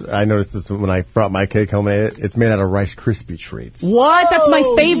legs, I noticed this when I brought my cake home and ate it. It's made out of Rice Krispie treats. What? That's my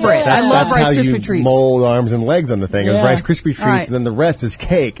favorite. yeah. I love That's Rice how Krispie you treats. mold arms and legs on the thing. It was Yeah. Rice Krispie treats, All right. and then the rest is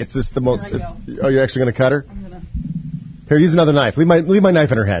cake. It's just the most. Here I go. Oh, you're actually going to cut her? Here, use another knife. Leave my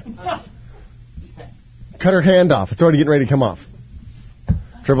knife in her head. Cut her hand off. It's already getting ready to come off.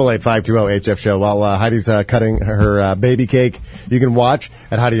 888-520-HF show. While Heidi's cutting her baby cake, you can watch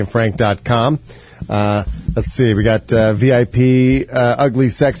at HeidiandFrank.com. Let's see. We got VIP, ugly,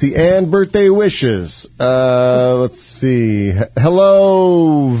 sexy, and birthday wishes. Let's see.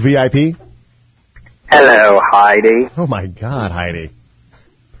 Hello, VIP. Hello, Heidi. Oh my God, Heidi.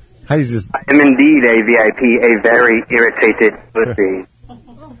 Heidi's just I am indeed a VIP, a very irritated pussy.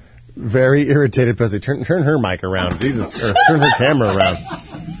 very irritated pussy. Turn her mic around. Jesus. Or turn her camera around.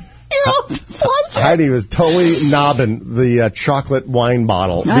 You're all flustered. Heidi was totally knobbing the chocolate wine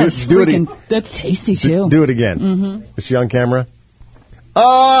bottle. That's Do it freaking, that's tasty too. Do it again. Mm-hmm. Is she on camera?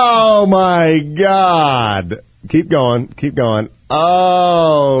 Oh my God! Keep going. Keep going.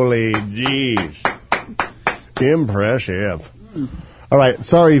 Holy jeez! Impressive. All right.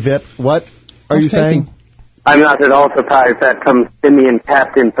 Sorry, Vip. What are you saying? I'm not at all surprised that some simian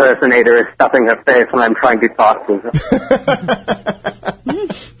cat impersonator is stuffing her face when I'm trying to talk to her.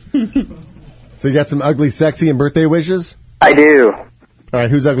 So you got some ugly, sexy, and birthday wishes? I do. All right.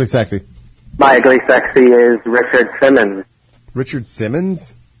 Who's ugly, sexy? My ugly sexy is Richard Simmons. Richard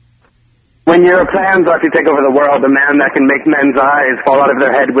Simmons? When your plans are to take over the world, the man that can make men's eyes fall out of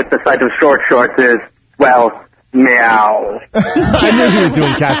their head with the sight of short shorts is, well, meow. I knew he was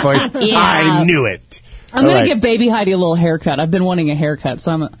doing cat voice. Yeah. I knew it. I'm going All right. to give baby Heidi a little haircut. I've been wanting a haircut,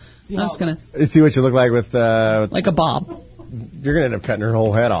 so I'm just going to, Let's see what you look like with. like a bob. You're going to end up cutting her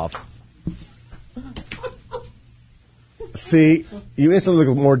whole head off. See, you instantly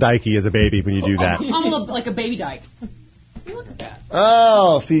look more dykey as a baby when you do that. I'm a little, like a baby dyke. Look at that.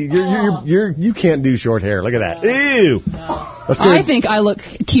 Oh, see, you can't do short hair. Look at that. Ew. Let's go. I think I look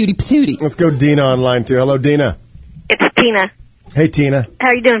cutie patootie. Let's go, Dina, online too. Hello, Dina. It's Tina. Hey, Tina.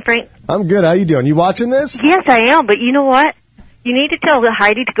 How you doing, Frank? I'm good. How you doing? You watching this? Yes, I am, but you know what? You need to tell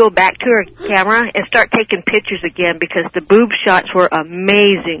Heidi to go back to her camera and start taking pictures again because the boob shots were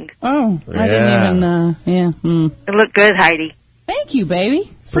amazing. Oh, I Yeah. didn't even, yeah. It looked good, Heidi. Thank you, baby.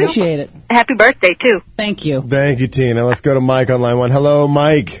 Appreciate it. Happy birthday, too. Thank you. Thank you, Tina. Let's go to Mike on line one. Hello,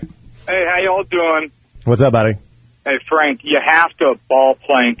 Mike. Hey, how y'all doing? What's up, buddy? Hey, Frank, you have to ball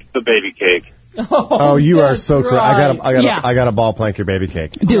plank the baby cake. Oh, you are so correct. Yeah. I got to ball plank your baby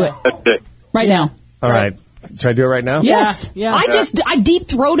cake. Do it. That's it. Right now. All right. Should I do it right now? Yes. Yeah. I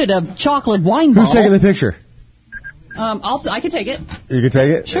deep-throated a chocolate wine bottle. Who's taking the picture? I can take it. You can take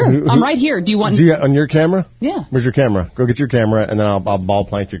it? Sure. I'm right here. Do you want... Do you got on your camera? Yeah. Where's your camera? Go get your camera, and then I'll ball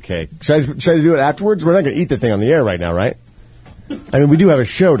plank your cake. Should I do it afterwards? We're not going to eat the thing on the air right now, right? I mean, we do have a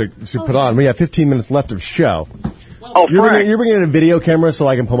show to put on. We have 15 minutes left of show. Oh, Frank. You're bringing in a video camera so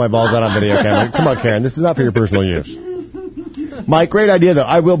I can pull my balls out on video camera. Come on, Karen. This is not for your personal use. Mike, great idea, though.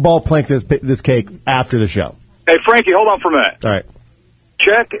 I will ball plank this cake after the show. Hey, Frankie, hold on for a minute. All right.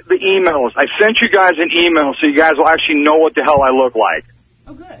 Check the emails. I sent you guys an email so you guys will actually know what the hell I look like.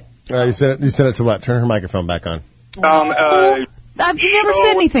 Oh, good. You sent it to what? Turn her microphone back on. I've never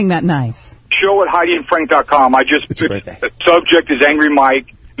said anything that nice. Show at HeidiandFrank.com. It's your birthday. The subject is Angry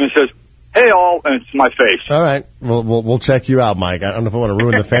Mike, and it says, hey, all, and it's my face. All right. We'll check you out, Mike. I don't know if I want to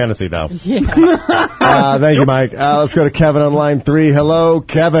ruin the fantasy, though. Thank you, Mike. Let's go to Kevin on line 3. Hello,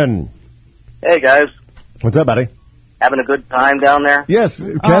 Kevin. Hey, guys. What's up, buddy? having a good time down there? Yes,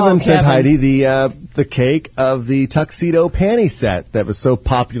 Kevin sent Heidi the cake of the tuxedo panty set that was so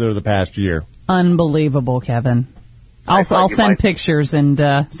popular the past year. Unbelievable, Kevin. I'll send pictures and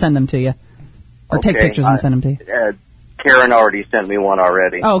send them to you. Or take pictures and send them to you. Karen already sent me one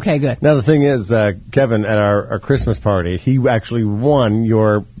already. Oh, okay, good. Now, the thing is, Kevin, at our Christmas party, he actually won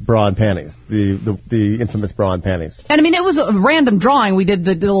your bra and panties, the infamous bra and panties. And, I mean, it was a random drawing. We did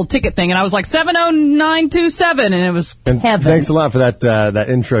the little ticket thing, and I was like, 70927, and it was Kevin. Thanks a lot for that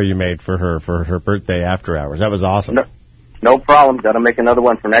intro you made for her birthday after hours. That was awesome. No problem. Got to make another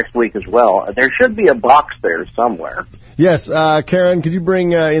one for next week as well. There should be a box there somewhere. Yes, Karen, could you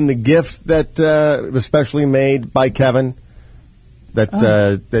bring in the gift that was specially made by Kevin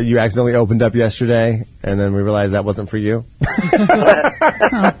that you accidentally opened up yesterday, and then we realized that wasn't for you? Did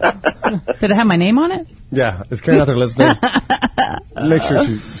it have my name on it? Yeah. Is Karen out there listening? Make sure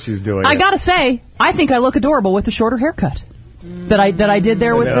she's doing it. I gotta say, I think I look adorable with the shorter haircut that I did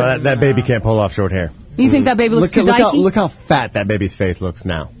there with that baby can't pull off short hair. You think that baby looks too dykey? Look how fat that baby's face looks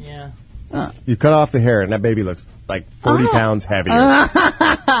now. Yeah. You cut off the hair, and that baby looks like 40 pounds heavier.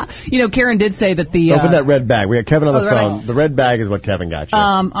 You know, Karen did say that the... Open that red bag. We got Kevin on the phone. Right. The red bag is what Kevin got you.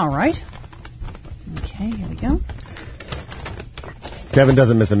 All right. Okay, here we go. Kevin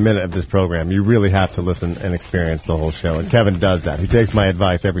doesn't miss a minute of this program. You really have to listen and experience the whole show, and Kevin does that. He takes my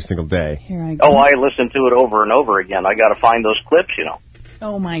advice every single day. Here I go. Oh, I listen to it over and over again. I got to find those clips, you know.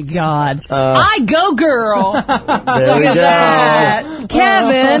 Oh, my God. I go, girl. There we go. That.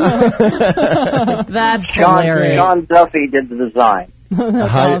 Kevin. That's hilarious. John Duffy did the design.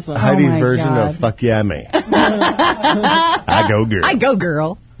 Awesome. Heidi's Oh, my version God. of Fuck Yeah Me. I go, girl. I go,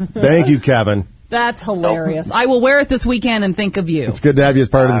 girl. Thank you, Kevin. That's hilarious. I will wear it this weekend and think of you. It's good to have you as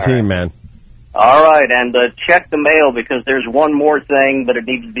part of the team, man. All right, and check the mail because there's one more thing, but it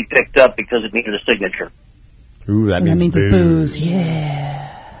needs to be picked up because it needed a signature. Ooh, that means it's booze.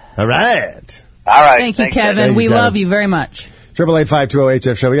 Yeah. All right. All right. Thank you, Thanks, Kevin. Kevin. We love you very much.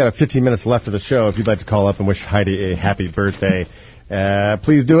 888-520-HF show. We got 15 minutes left of the show. If you'd like to call up and wish Heidi a happy birthday,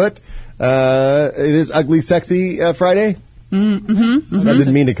 please do it. It is Ugly Sexy Friday. Mm-hmm. I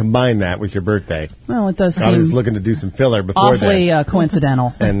didn't mean to combine that with your birthday. Well, it does I was seem looking to do some filler before awfully that.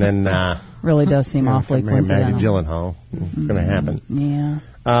 Coincidental. And then... really does seem awfully coincidental. Maggie Gyllenhaal. It's going to happen. Yeah.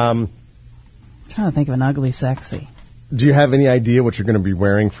 Trying to think of an ugly sexy. Do you have any idea what you're going to be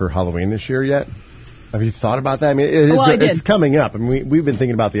wearing for Halloween this year yet? Have you thought about that? I mean, it's coming up. I mean, we've been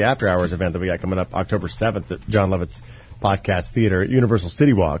thinking about the After Hours event that we got coming up October 7th at John Lovett's Podcast Theater at Universal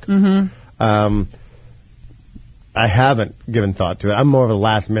City Walk. Mm-hmm. I haven't given thought to it. I'm more of a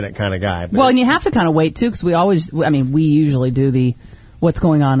last-minute kind of guy. Well, and you have to kind of wait, too, because we usually do the what's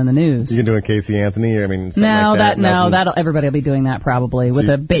going on in the news. You can do a Casey Anthony, or that'll everybody will be doing that probably with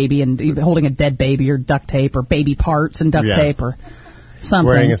a baby and either holding a dead baby or duct tape or baby parts and duct tape or something.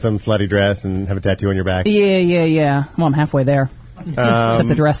 Wearing some slutty dress and have a tattoo on your back. Yeah. Well, I'm halfway there. Except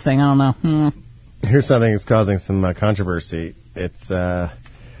the dress thing, I don't know. Here's something that's causing some controversy. It's the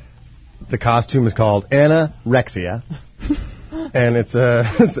costume is called anorexia. And it's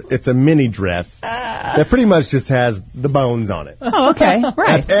a mini dress that pretty much just has the bones on it. Oh, okay, right.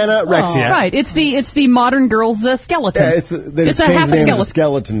 That's anorexia. Right. It's the modern girl's skeleton. Yeah, they it's just a half changed the name skeleton. of the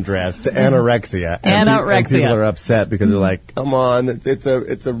skeleton dress to anorexia. And Anorexia. people are upset because they're like, "Come on, it's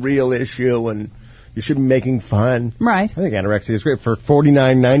a real issue, and you shouldn't be making fun." Right. I think anorexia is great. For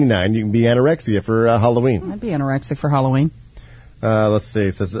 $49.99, you can be anorexia for Halloween. I'd be anorexic for Halloween. Let's see.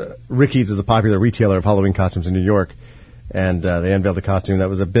 It says Ricky's is a popular retailer of Halloween costumes in New York. And they unveiled a costume that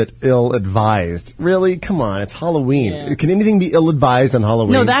was a bit ill-advised. Really? Come on, it's Halloween. Yeah. Can anything be ill-advised on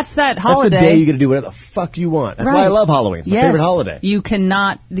Halloween? No, that's that holiday. That's the day you get to do whatever the fuck you want. That's why I love Halloween. It's my favorite holiday.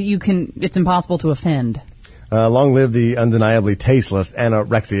 It's impossible to offend. Long live the undeniably tasteless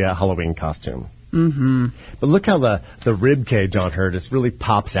anorexia Halloween costume. Mm-hmm. But look how the rib cage on her just really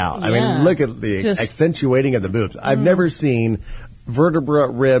pops out. Yeah. I mean, look at the accentuating of the boobs. I've never seen vertebra,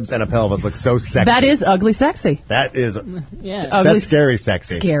 ribs, and a pelvis look so sexy. That is ugly sexy. That is, ugly, that's scary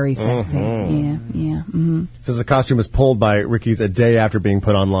sexy. Scary sexy. Mm-hmm. Yeah. Mm-hmm. Says the costume was pulled by Ricky's a day after being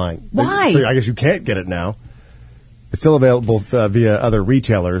put online. Why? So I guess you can't get it now. It's still available via other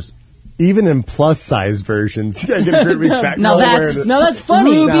retailers, even in plus-size versions. You can't get a great big fat girl wearing it. No, that's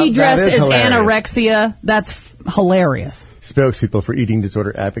funny. Ruby dressed as hilarious. anorexia. That's hilarious. Spokespeople for eating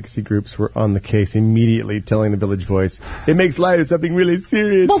disorder advocacy groups were on the case immediately, telling the Village Voice, it makes light of something really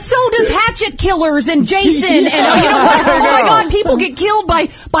serious. Well, so does Hatchet Killers and Jason. And you know what? Oh, my God, people get killed by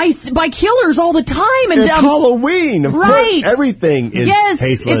killers all the time. And it's Halloween. Of course, everything is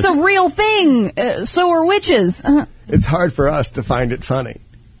tasteless. It's a real thing. So are witches. It's hard for us to find it funny.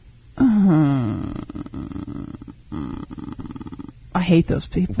 I hate those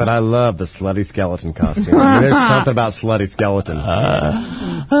people. But I love the slutty skeleton costume. I mean, there's something about slutty skeleton.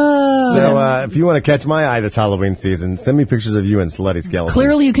 So if you want to catch my eye this Halloween season, send me pictures of you in slutty skeleton.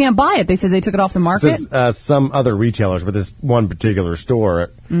 Clearly, you can't buy it. They said they took it off the market. Says, some other retailers, but this one particular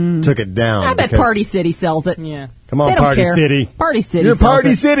store took it down. I bet because- Party City sells it. Yeah. Come on, They don't Party care. City. Party City You're sells Party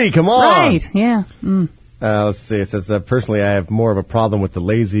it. City. Come on. Right, yeah. Let's see. It says, personally, I have more of a problem with the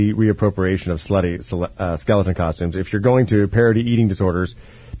lazy reappropriation of slutty skeleton costumes. If you're going to parody eating disorders,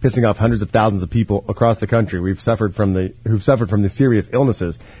 pissing off hundreds of thousands of people across the country who've suffered from the serious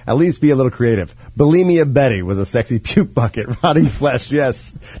illnesses, at least be a little creative. Bulimia Betty was a sexy puke bucket, rotting flesh.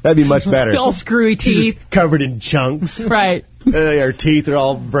 Yes, that'd be much better. All screwy She's teeth. just covered in chunks. Right. Her teeth are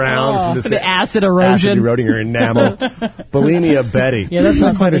all brown. Oh, the acid erosion. Acid eroding her enamel. Bulimia Betty. Yeah, that's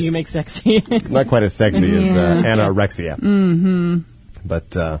not quite something as- you make sexy. Not quite as sexy as anorexia. Mm-hmm.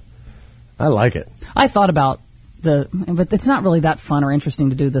 But I like it. I thought about but it's not really that fun or interesting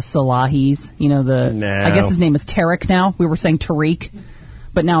to do the Salahis. You know, No. I guess his name is Tarek now. We were saying Tariq,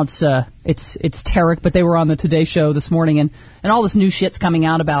 but now it's Tarek. But they were on the Today Show this morning, and all this new shit's coming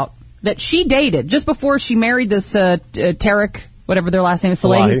out about that she dated just before she married this Tarek, whatever their last name is,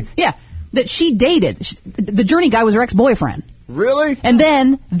 Salahi. Yeah, that she dated. The Journey guy was her ex-boyfriend. Really? And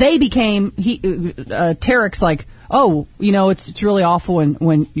then they became Tarek's like, oh, you know, it's really awful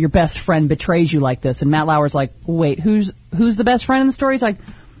when your best friend betrays you like this. And Matt Lauer's like, wait, who's the best friend in the story? He's like,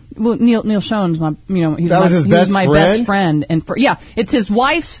 well, Neil Schoen's my best friend. And it's his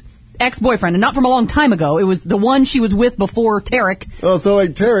wife's ex-boyfriend, and not from a long time ago. It was the one she was with before Tarek. Well, so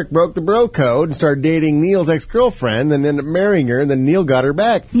like Tarek broke the bro code and started dating Neil's ex-girlfriend, and ended up marrying her, and then Neil got her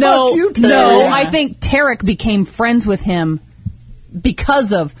back. No, Fuck you, Tarek. no, I think Tarek became friends with him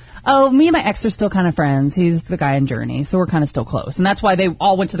because of, me and my ex are still kind of friends. He's the guy in Journey, so we're kind of still close. And that's why they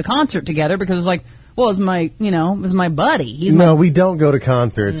all went to the concert together, because it was like, well, it was my buddy. We don't go to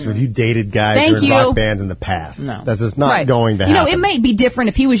concerts if you dated guys who were in rock bands in the past. No. That's just not going to happen. You know, it may be different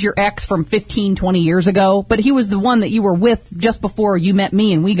if he was your ex from 15, 20 years ago, but he was the one that you were with just before you met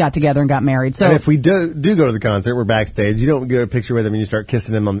me and we got together and got married. So and if we do go to the concert, we're backstage, you don't get a picture with him and you start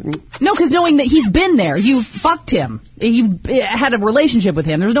kissing him on... No, because knowing that he's been there, you've fucked him, you've had a relationship with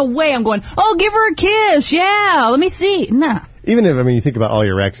him, there's no way I'm going, oh, give her a kiss, yeah, let me see. Nah. Even if, you think about all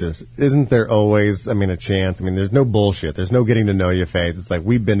your exes, isn't there always, a chance? There's no bullshit. There's no getting to know you phase. It's like,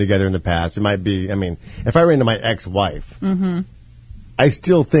 we've been together in the past. It might be, if I ran into my ex-wife, I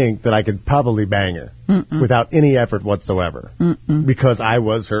still think that I could probably bang her without any effort whatsoever because I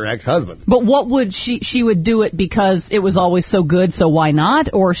was her ex-husband. But what would she would do it because it was always so good, so why not?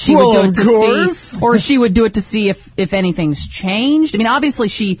 Or she would do it to see, or she would do it to see if anything's changed. Obviously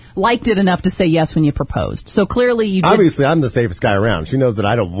she liked it enough to say yes when you proposed. So clearly you did. Obviously I'm the safest guy around. She knows that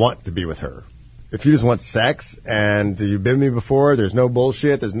I don't want to be with her. If you just want sex and you've been with me before, there's no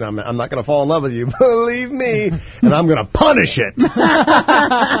bullshit. I'm not going to fall in love with you. Believe me. And I'm going to punish it.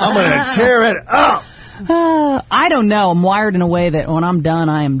 I'm going to tear it up. I don't know. I'm wired in a way that when I'm done,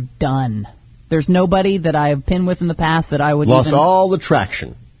 I am done. There's nobody that I have been with in the past that I would lost all the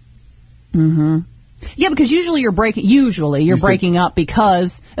traction. Mm-hmm. Yeah, because usually you're breaking up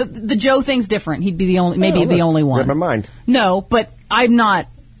because the Joe thing's different. He'd be the only one. Read my mind. No, but I'm not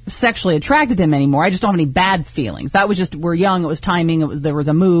sexually attracted to him anymore. I just don't have any bad feelings. That was just, we're young, it was timing, there was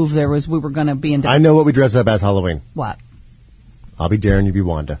a move, we were going to be in. I know what we dress up as Halloween. What? I'll be Darren, you be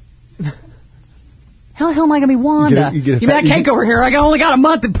Wanda. How the hell am I going to be Wanda? You get a Give me that cake over here. I only got a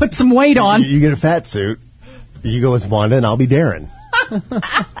month to put some weight on. You get a fat suit. You go as Wanda, and I'll be Darren.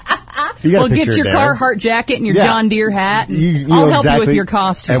 Well, get your Carhartt jacket and your John Deere hat. I'll help you with your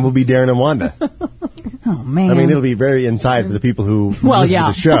costume. And we'll be Darren and Wanda. Oh, man. It'll be very inside for the people who listen to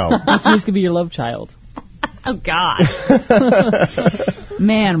the show. This could be your love child. Oh, God.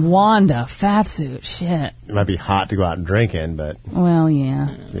 Man, Wanda, fat suit, shit. It might be hot to go out and drink in, but... Well,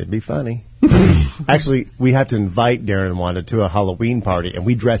 yeah. It'd be funny. Actually, we have to invite Darren and Wanda to a Halloween party, and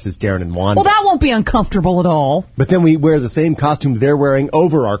we dress as Darren and Wanda. Well, that won't be uncomfortable at all. But then we wear the same costumes they're wearing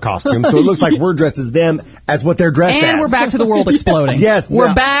over our costumes, so it looks like we're dressed as them as what they're dressed as. And we're back to the world exploding. Yes.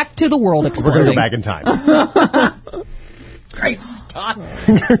 We're back to the world exploding. We're going to go back in time. Great stuff.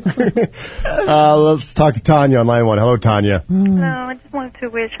 Let's talk to Tanya on line 1. Hello, Tanya. Hello, I just wanted to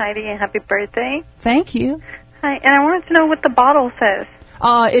wish Heidi a happy birthday. Thank you. Hi, and I wanted to know what the bottle says.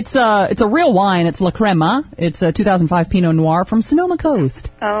 It's a real wine. It's La Crema. It's a 2005 Pinot Noir from Sonoma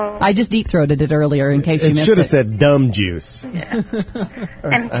Coast. Oh. I just deep-throated it earlier in case you missed it. It should have said dumb juice. Yeah.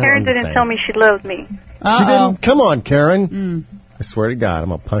 And Karen didn't tell me she loved me. She didn't? Come on, Karen. I swear to God, I'm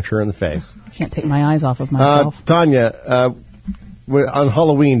going to punch her in the face. I can't take my eyes off of myself. Tanya, on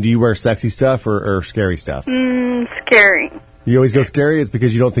Halloween, do you wear sexy stuff or scary stuff? scary. You always go scary? It's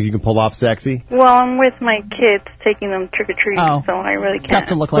because you don't think you can pull off sexy? Well, I'm with my kids taking them trick-or-treating, so I really can't. Tough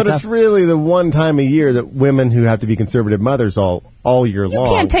to look like But it's really the one time a year that women who have to be conservative mothers all year long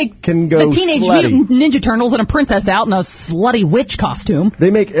You can't take can go the Teenage slutty. Mutant Ninja Turtles and a princess out in a slutty witch costume. They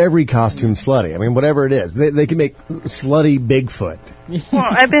make every costume slutty. I mean, whatever it is. They can make slutty Bigfoot. Well,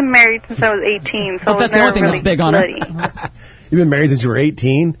 I've been married since I was 18, so Well, that's the only thing really that's big on her. slutty. You've been married since you were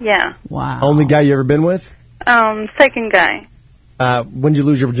 18? Yeah. Wow. Only guy you ever been with? Second guy. When did you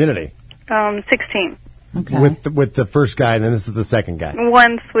lose your virginity? 16. Okay. With the first guy, and then this is the second guy.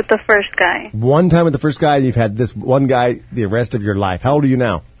 Once with the first guy. One time with the first guy, and you've had this one guy the rest of your life. How old are you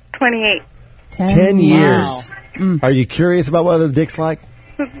now? 28. 10 years. Are you curious about what other dick's like?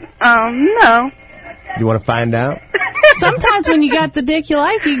 No. You want to find out? Sometimes when you got the dick you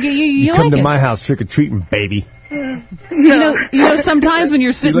like, you come like to it. my house trick-or-treating, baby. You know, sometimes when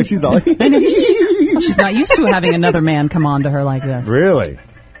you're sitting... Like she's all... Well, she's not used to having another man come on to her like this. Really?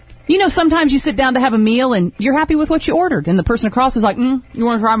 You know, sometimes you sit down to have a meal and you're happy with what you ordered, and the person across is like, you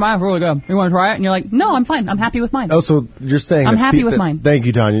want to try mine? It's really good. You want to try it? And you're like, no, I'm fine. I'm happy with mine. Oh, so you're saying I'm that happy with mine. Thank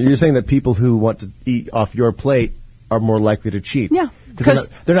you, Tanya. You're saying that people who want to eat off your plate are more likely to cheat. Yeah. Because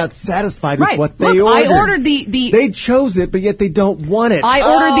they're not satisfied Right. with what they Look, ordered. I ordered the... They chose it, but yet they don't want it. I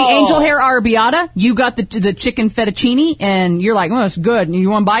ordered the angel hair arrabbiata. You got the chicken fettuccine, and you're like, oh, it's good. And you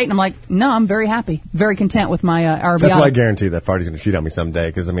want to bite? And I'm like, no, I'm very happy. Very content with my arrabbiata. That's why I guarantee that Farty's going to cheat on me someday,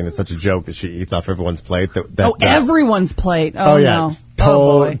 because, I mean, it's such a joke that she eats off everyone's plate. Everyone's plate. Oh, yeah.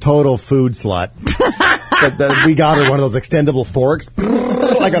 no. Total food slut. We got her one of those extendable forks,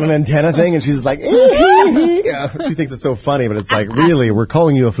 like on an antenna thing, and she's like, yeah. She thinks it's so funny, but it's like, really, we're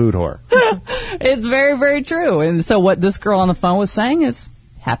calling you a food whore. It's very, very true. And so what this girl on the phone was saying is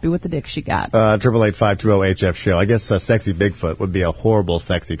happy with the dick she got. 888-520-HF show. I guess Sexy Bigfoot would be a horrible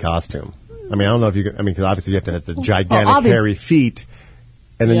sexy costume. I mean, I don't know if you could, because obviously you have to have the gigantic hairy feet.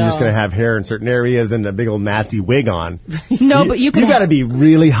 And then you're just going to have hair in certain areas and a big old nasty wig on. No, but you can... You got to be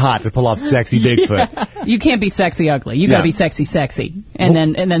really hot to pull off Sexy Bigfoot. Yeah. You can't be sexy ugly. You got to be sexy. And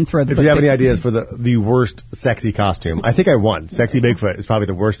then throw the... If you have any ideas for the worst sexy costume, I think I won. Sexy Bigfoot is probably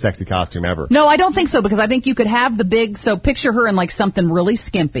the worst sexy costume ever. No, I don't think so, because I think you could have the big... So picture her in like something really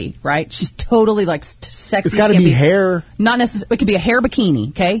skimpy, right? She's totally like sexy. It's got to be hair. Not necessarily. It could be a hair bikini,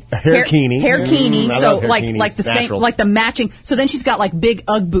 okay? A hair bikini. Hair bikini. So hair like bikinis. the Natural. same, like the matching. So then she's got like big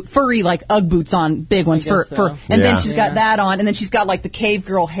furry like Ugg boots on, big ones and then she's got that on, and then she's got like the cave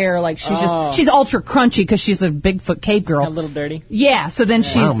girl hair, like she's ultra crunchy because she's a Bigfoot cave girl. A little dirty. Yeah. So then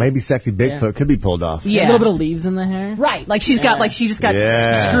she's maybe Sexy Bigfoot could be pulled off. Yeah. A little bit of leaves in the hair. Right. Like she just got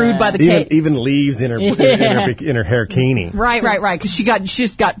screwed by the cave. Even leaves in her in her hair bikini. Right. Because she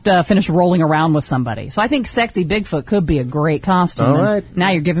just got finished rolling around with somebody. So I think Sexy Bigfoot could be a great costume. All right.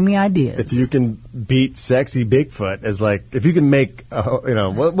 Now you're giving me ideas. If you can beat Sexy Bigfoot as if you can make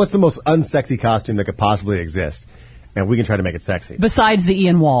what's the most unsexy costume that could possibly exist, and we can try to make it sexy. Besides the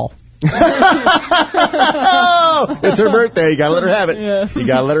Ian Wall. Oh, it's her birthday. You gotta let her have it. Yeah. You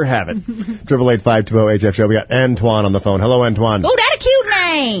gotta let her have it. 888-520-HF show. We got Antoine on the phone. Hello, Antoine. Oh, that's a cute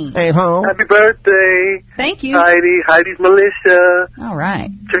name. Hey, home. Happy birthday. Thank you. Heidi's Militia. All right.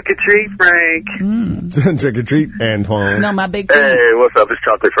 Trick or treat, Frank. Trick or treat, Antoine. Smell my big feet. Hey, what's up? It's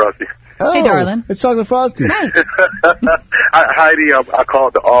Chocolate Frosty. Oh, hey, darling. It's Chocolate Frosty. Right. Heidi, I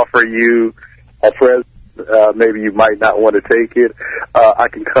called to offer you a present. Maybe you might not want to take it. I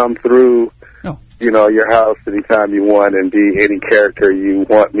can come through, your house anytime you want and be any character you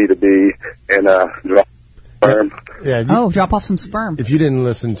want me to be and drop sperm. Yeah. Drop off some sperm. If you didn't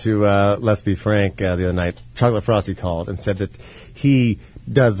listen to Let's Be Frank the other night, Chocolate Frosty called and said that he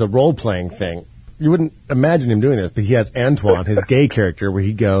does the role-playing thing. You wouldn't imagine him doing this, but he has Antoine, his gay character, where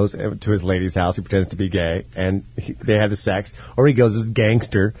he goes to his lady's house, he pretends to be gay, and they have the sex, or he goes as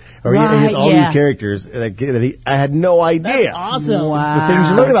gangster, or he has all these characters that I had no idea. That's awesome. Wow. The things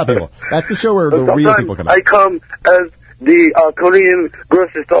you learn about people. That's the show where the real people come out. I come as the Korean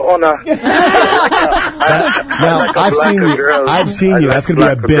grocery store owner. Now, I've seen you. That's going to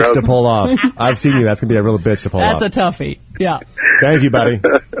be a bitch to pull off. I've seen you. That's going to be a real bitch to pull off. That's a toughie. Yeah. Thank you, buddy.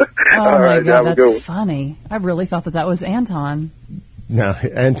 Oh, my God, that's funny. I really thought that was Anton. No,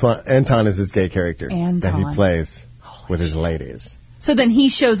 Anton is his gay character that he Anton. plays with his ladies. So then he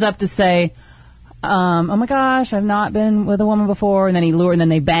shows up to say, oh my gosh, I've not been with a woman before, and then and then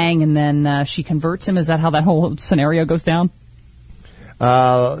they bang, and then she converts him. Is that how that whole scenario goes down?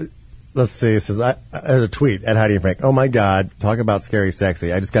 Let's see. It says, there's a tweet at Heidi and Frank. Oh my God, talk about scary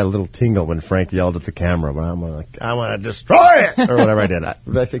sexy. I just got a little tingle when Frank yelled at the camera. But I'm like, I want to destroy it! Or whatever I did.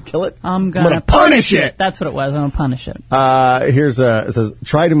 Did I say kill it? I'm gonna punish it! That's what it was. I'm gonna punish it. It says,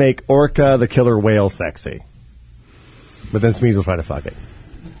 try to make Orca the killer whale sexy. But then Smeeze will try to fuck it.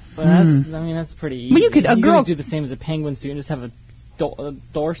 But that's pretty easy. Well, you could always do the same as a penguin suit and just have a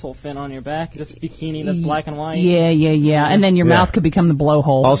dorsal fin on your back, just a bikini that's black and white. Yeah. And then your mouth could become the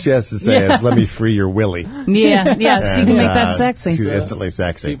blowhole. All she has to say is, let me free your willy. Yeah, so you can make that sexy. She's instantly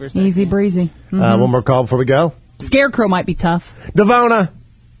sexy. Super sexy. Easy breezy. One more call before we go. Scarecrow might be tough. Devona.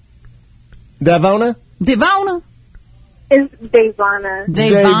 It's Devana.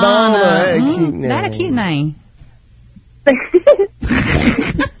 Hey, cute name. That a cute name.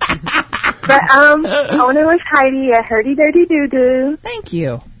 But I want to wish Heidi a hurdy-dirty doo-doo. Thank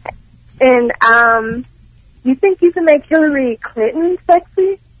you. And you think you can make Hillary Clinton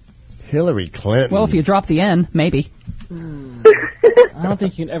sexy? Hillary Clinton. Well, if you drop the N, maybe. I don't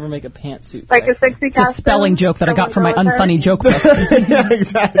think you can ever make a pantsuit like a sexy costume. It's a spelling joke that I got from my unfunny joke book. Yeah,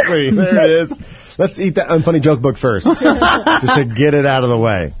 exactly. There it is. Let's eat that unfunny joke book first, just to get it out of the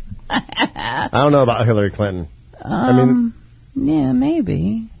way. I don't know about Hillary Clinton. Yeah,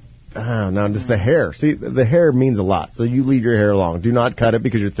 maybe. Oh, no, just the hair. See, the hair means a lot. So you leave your hair long. Do not cut it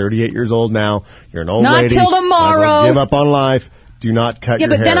because you're 38 years old now. You're an old lady. Not till tomorrow. Might as well give up on life. Do not cut your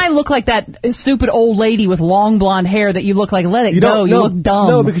hair. Yeah, but then I look like that stupid old lady with long blonde hair that you look like, let it go. You look dumb.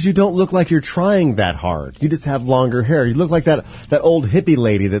 No, because you don't look like you're trying that hard. You just have longer hair. You look like that old hippie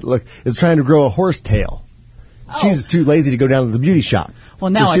lady that is trying to grow a horse tail. She's too lazy to go down to the beauty shop.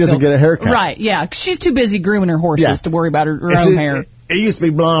 Well, now so she doesn't get a haircut. Right, yeah. She's too busy grooming her horses to worry about her own hair. It used to be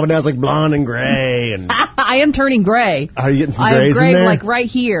blonde, but now it's like blonde and gray. And I am turning gray. Are you getting some grays grays in there? I have gray there? like right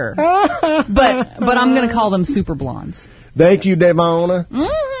here. but I'm going to call them super blondes. Thank you, Devona.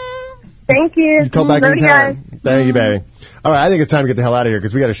 Mm-hmm. Thank you. You call back Love in you time. guys. Thank you, baby. All right, I think it's time to get the hell out of here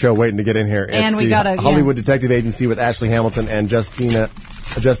because we got a show waiting to get in here. And we got got a Hollywood Detective Agency with Ashley Hamilton and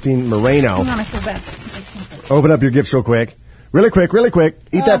Justine Moreno. Hang on, I feel bad. Open up your gifts real quick. Really quick.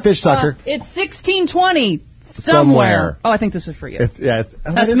 Eat that fish sucker. It's 16:20 somewhere. Oh, I think this is for you.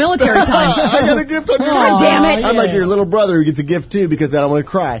 That's military time. I got a gift on your God damn it. I'm like your little brother who gets a gift too because then I want to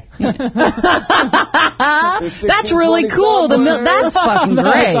cry. That's really cool. That's fucking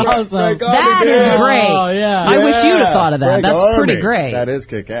great. That's awesome. That is great. Oh, yeah. I wish you'd have thought of that. Frank That's Army. pretty great. That is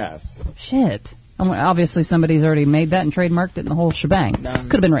kick-ass. Shit. Obviously, somebody's already made that and trademarked it and the whole shebang. Could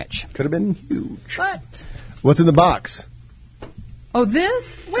have been rich. Could have been huge. What? What's in the box? Oh,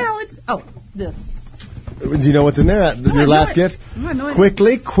 this? Well, it's... Oh, this. Do you know what's in there? Your last gift?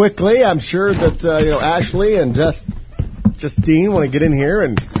 Quickly. I'm sure that Ashley and Justine want to get in here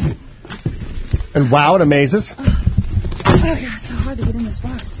and wow and amaze us. Oh, God, it's so hard to get in this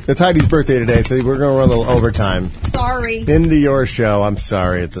box. It's Heidi's birthday today, so we're going to run a little overtime. Sorry. Into your show. I'm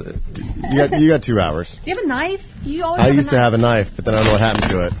sorry. You got 2 hours. Do you have a knife? I used to have a knife, but then I don't know what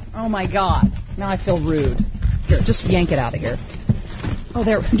happened to it. Oh, my God. Now I feel rude. Here, just yank it out of here. Oh,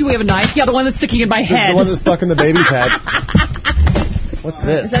 there. Do we have a knife? Yeah, the one that's sticking in my head. The one that's stuck in the baby's head. What's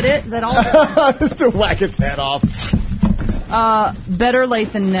this? Is that it? Is that all? Just to whack its head off. Better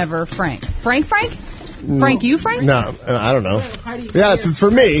late than never, Frank. Frank? Frank, you, Frank? No, I don't know. Yeah, it's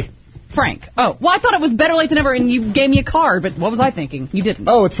for me. Frank. Oh, well, I thought it was better late than never, and you gave me a card, but what was I thinking? You didn't.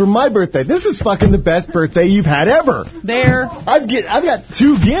 Oh, it's for my birthday. This is fucking the best birthday you've had ever. There. I've got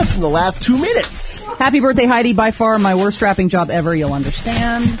 2 gifts in the last 2 minutes. Happy birthday, Heidi. By far my worst wrapping job ever. You'll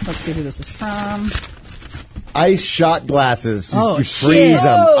understand. Let's see who this is from. Ice shot glasses. You Oh, freeze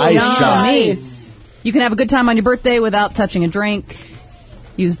them. Ice shot. Nice. You can have a good time on your birthday without touching a drink.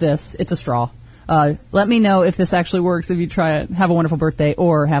 Use this. It's a straw. Let me know if this actually works if you try it. Have a wonderful birthday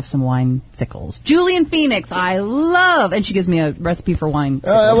or have some wine sickles. Julian Phoenix, I love. And she gives me a recipe for wine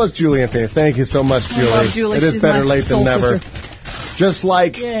sickles. That was Julian Phoenix. Thank you so much, Julie. I love Julie. It is She's better my late than soul never. sister. Just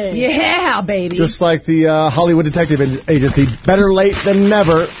like... Yeah, baby. Just like the Hollywood Detective Agency. Better late than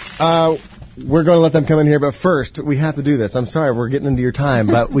never. We're going to let them come in here, but first, we have to do this. I'm sorry, we're getting into your time,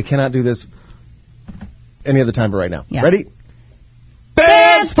 but we cannot do this any other time but right now. Yeah. Ready?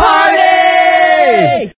 Dance party!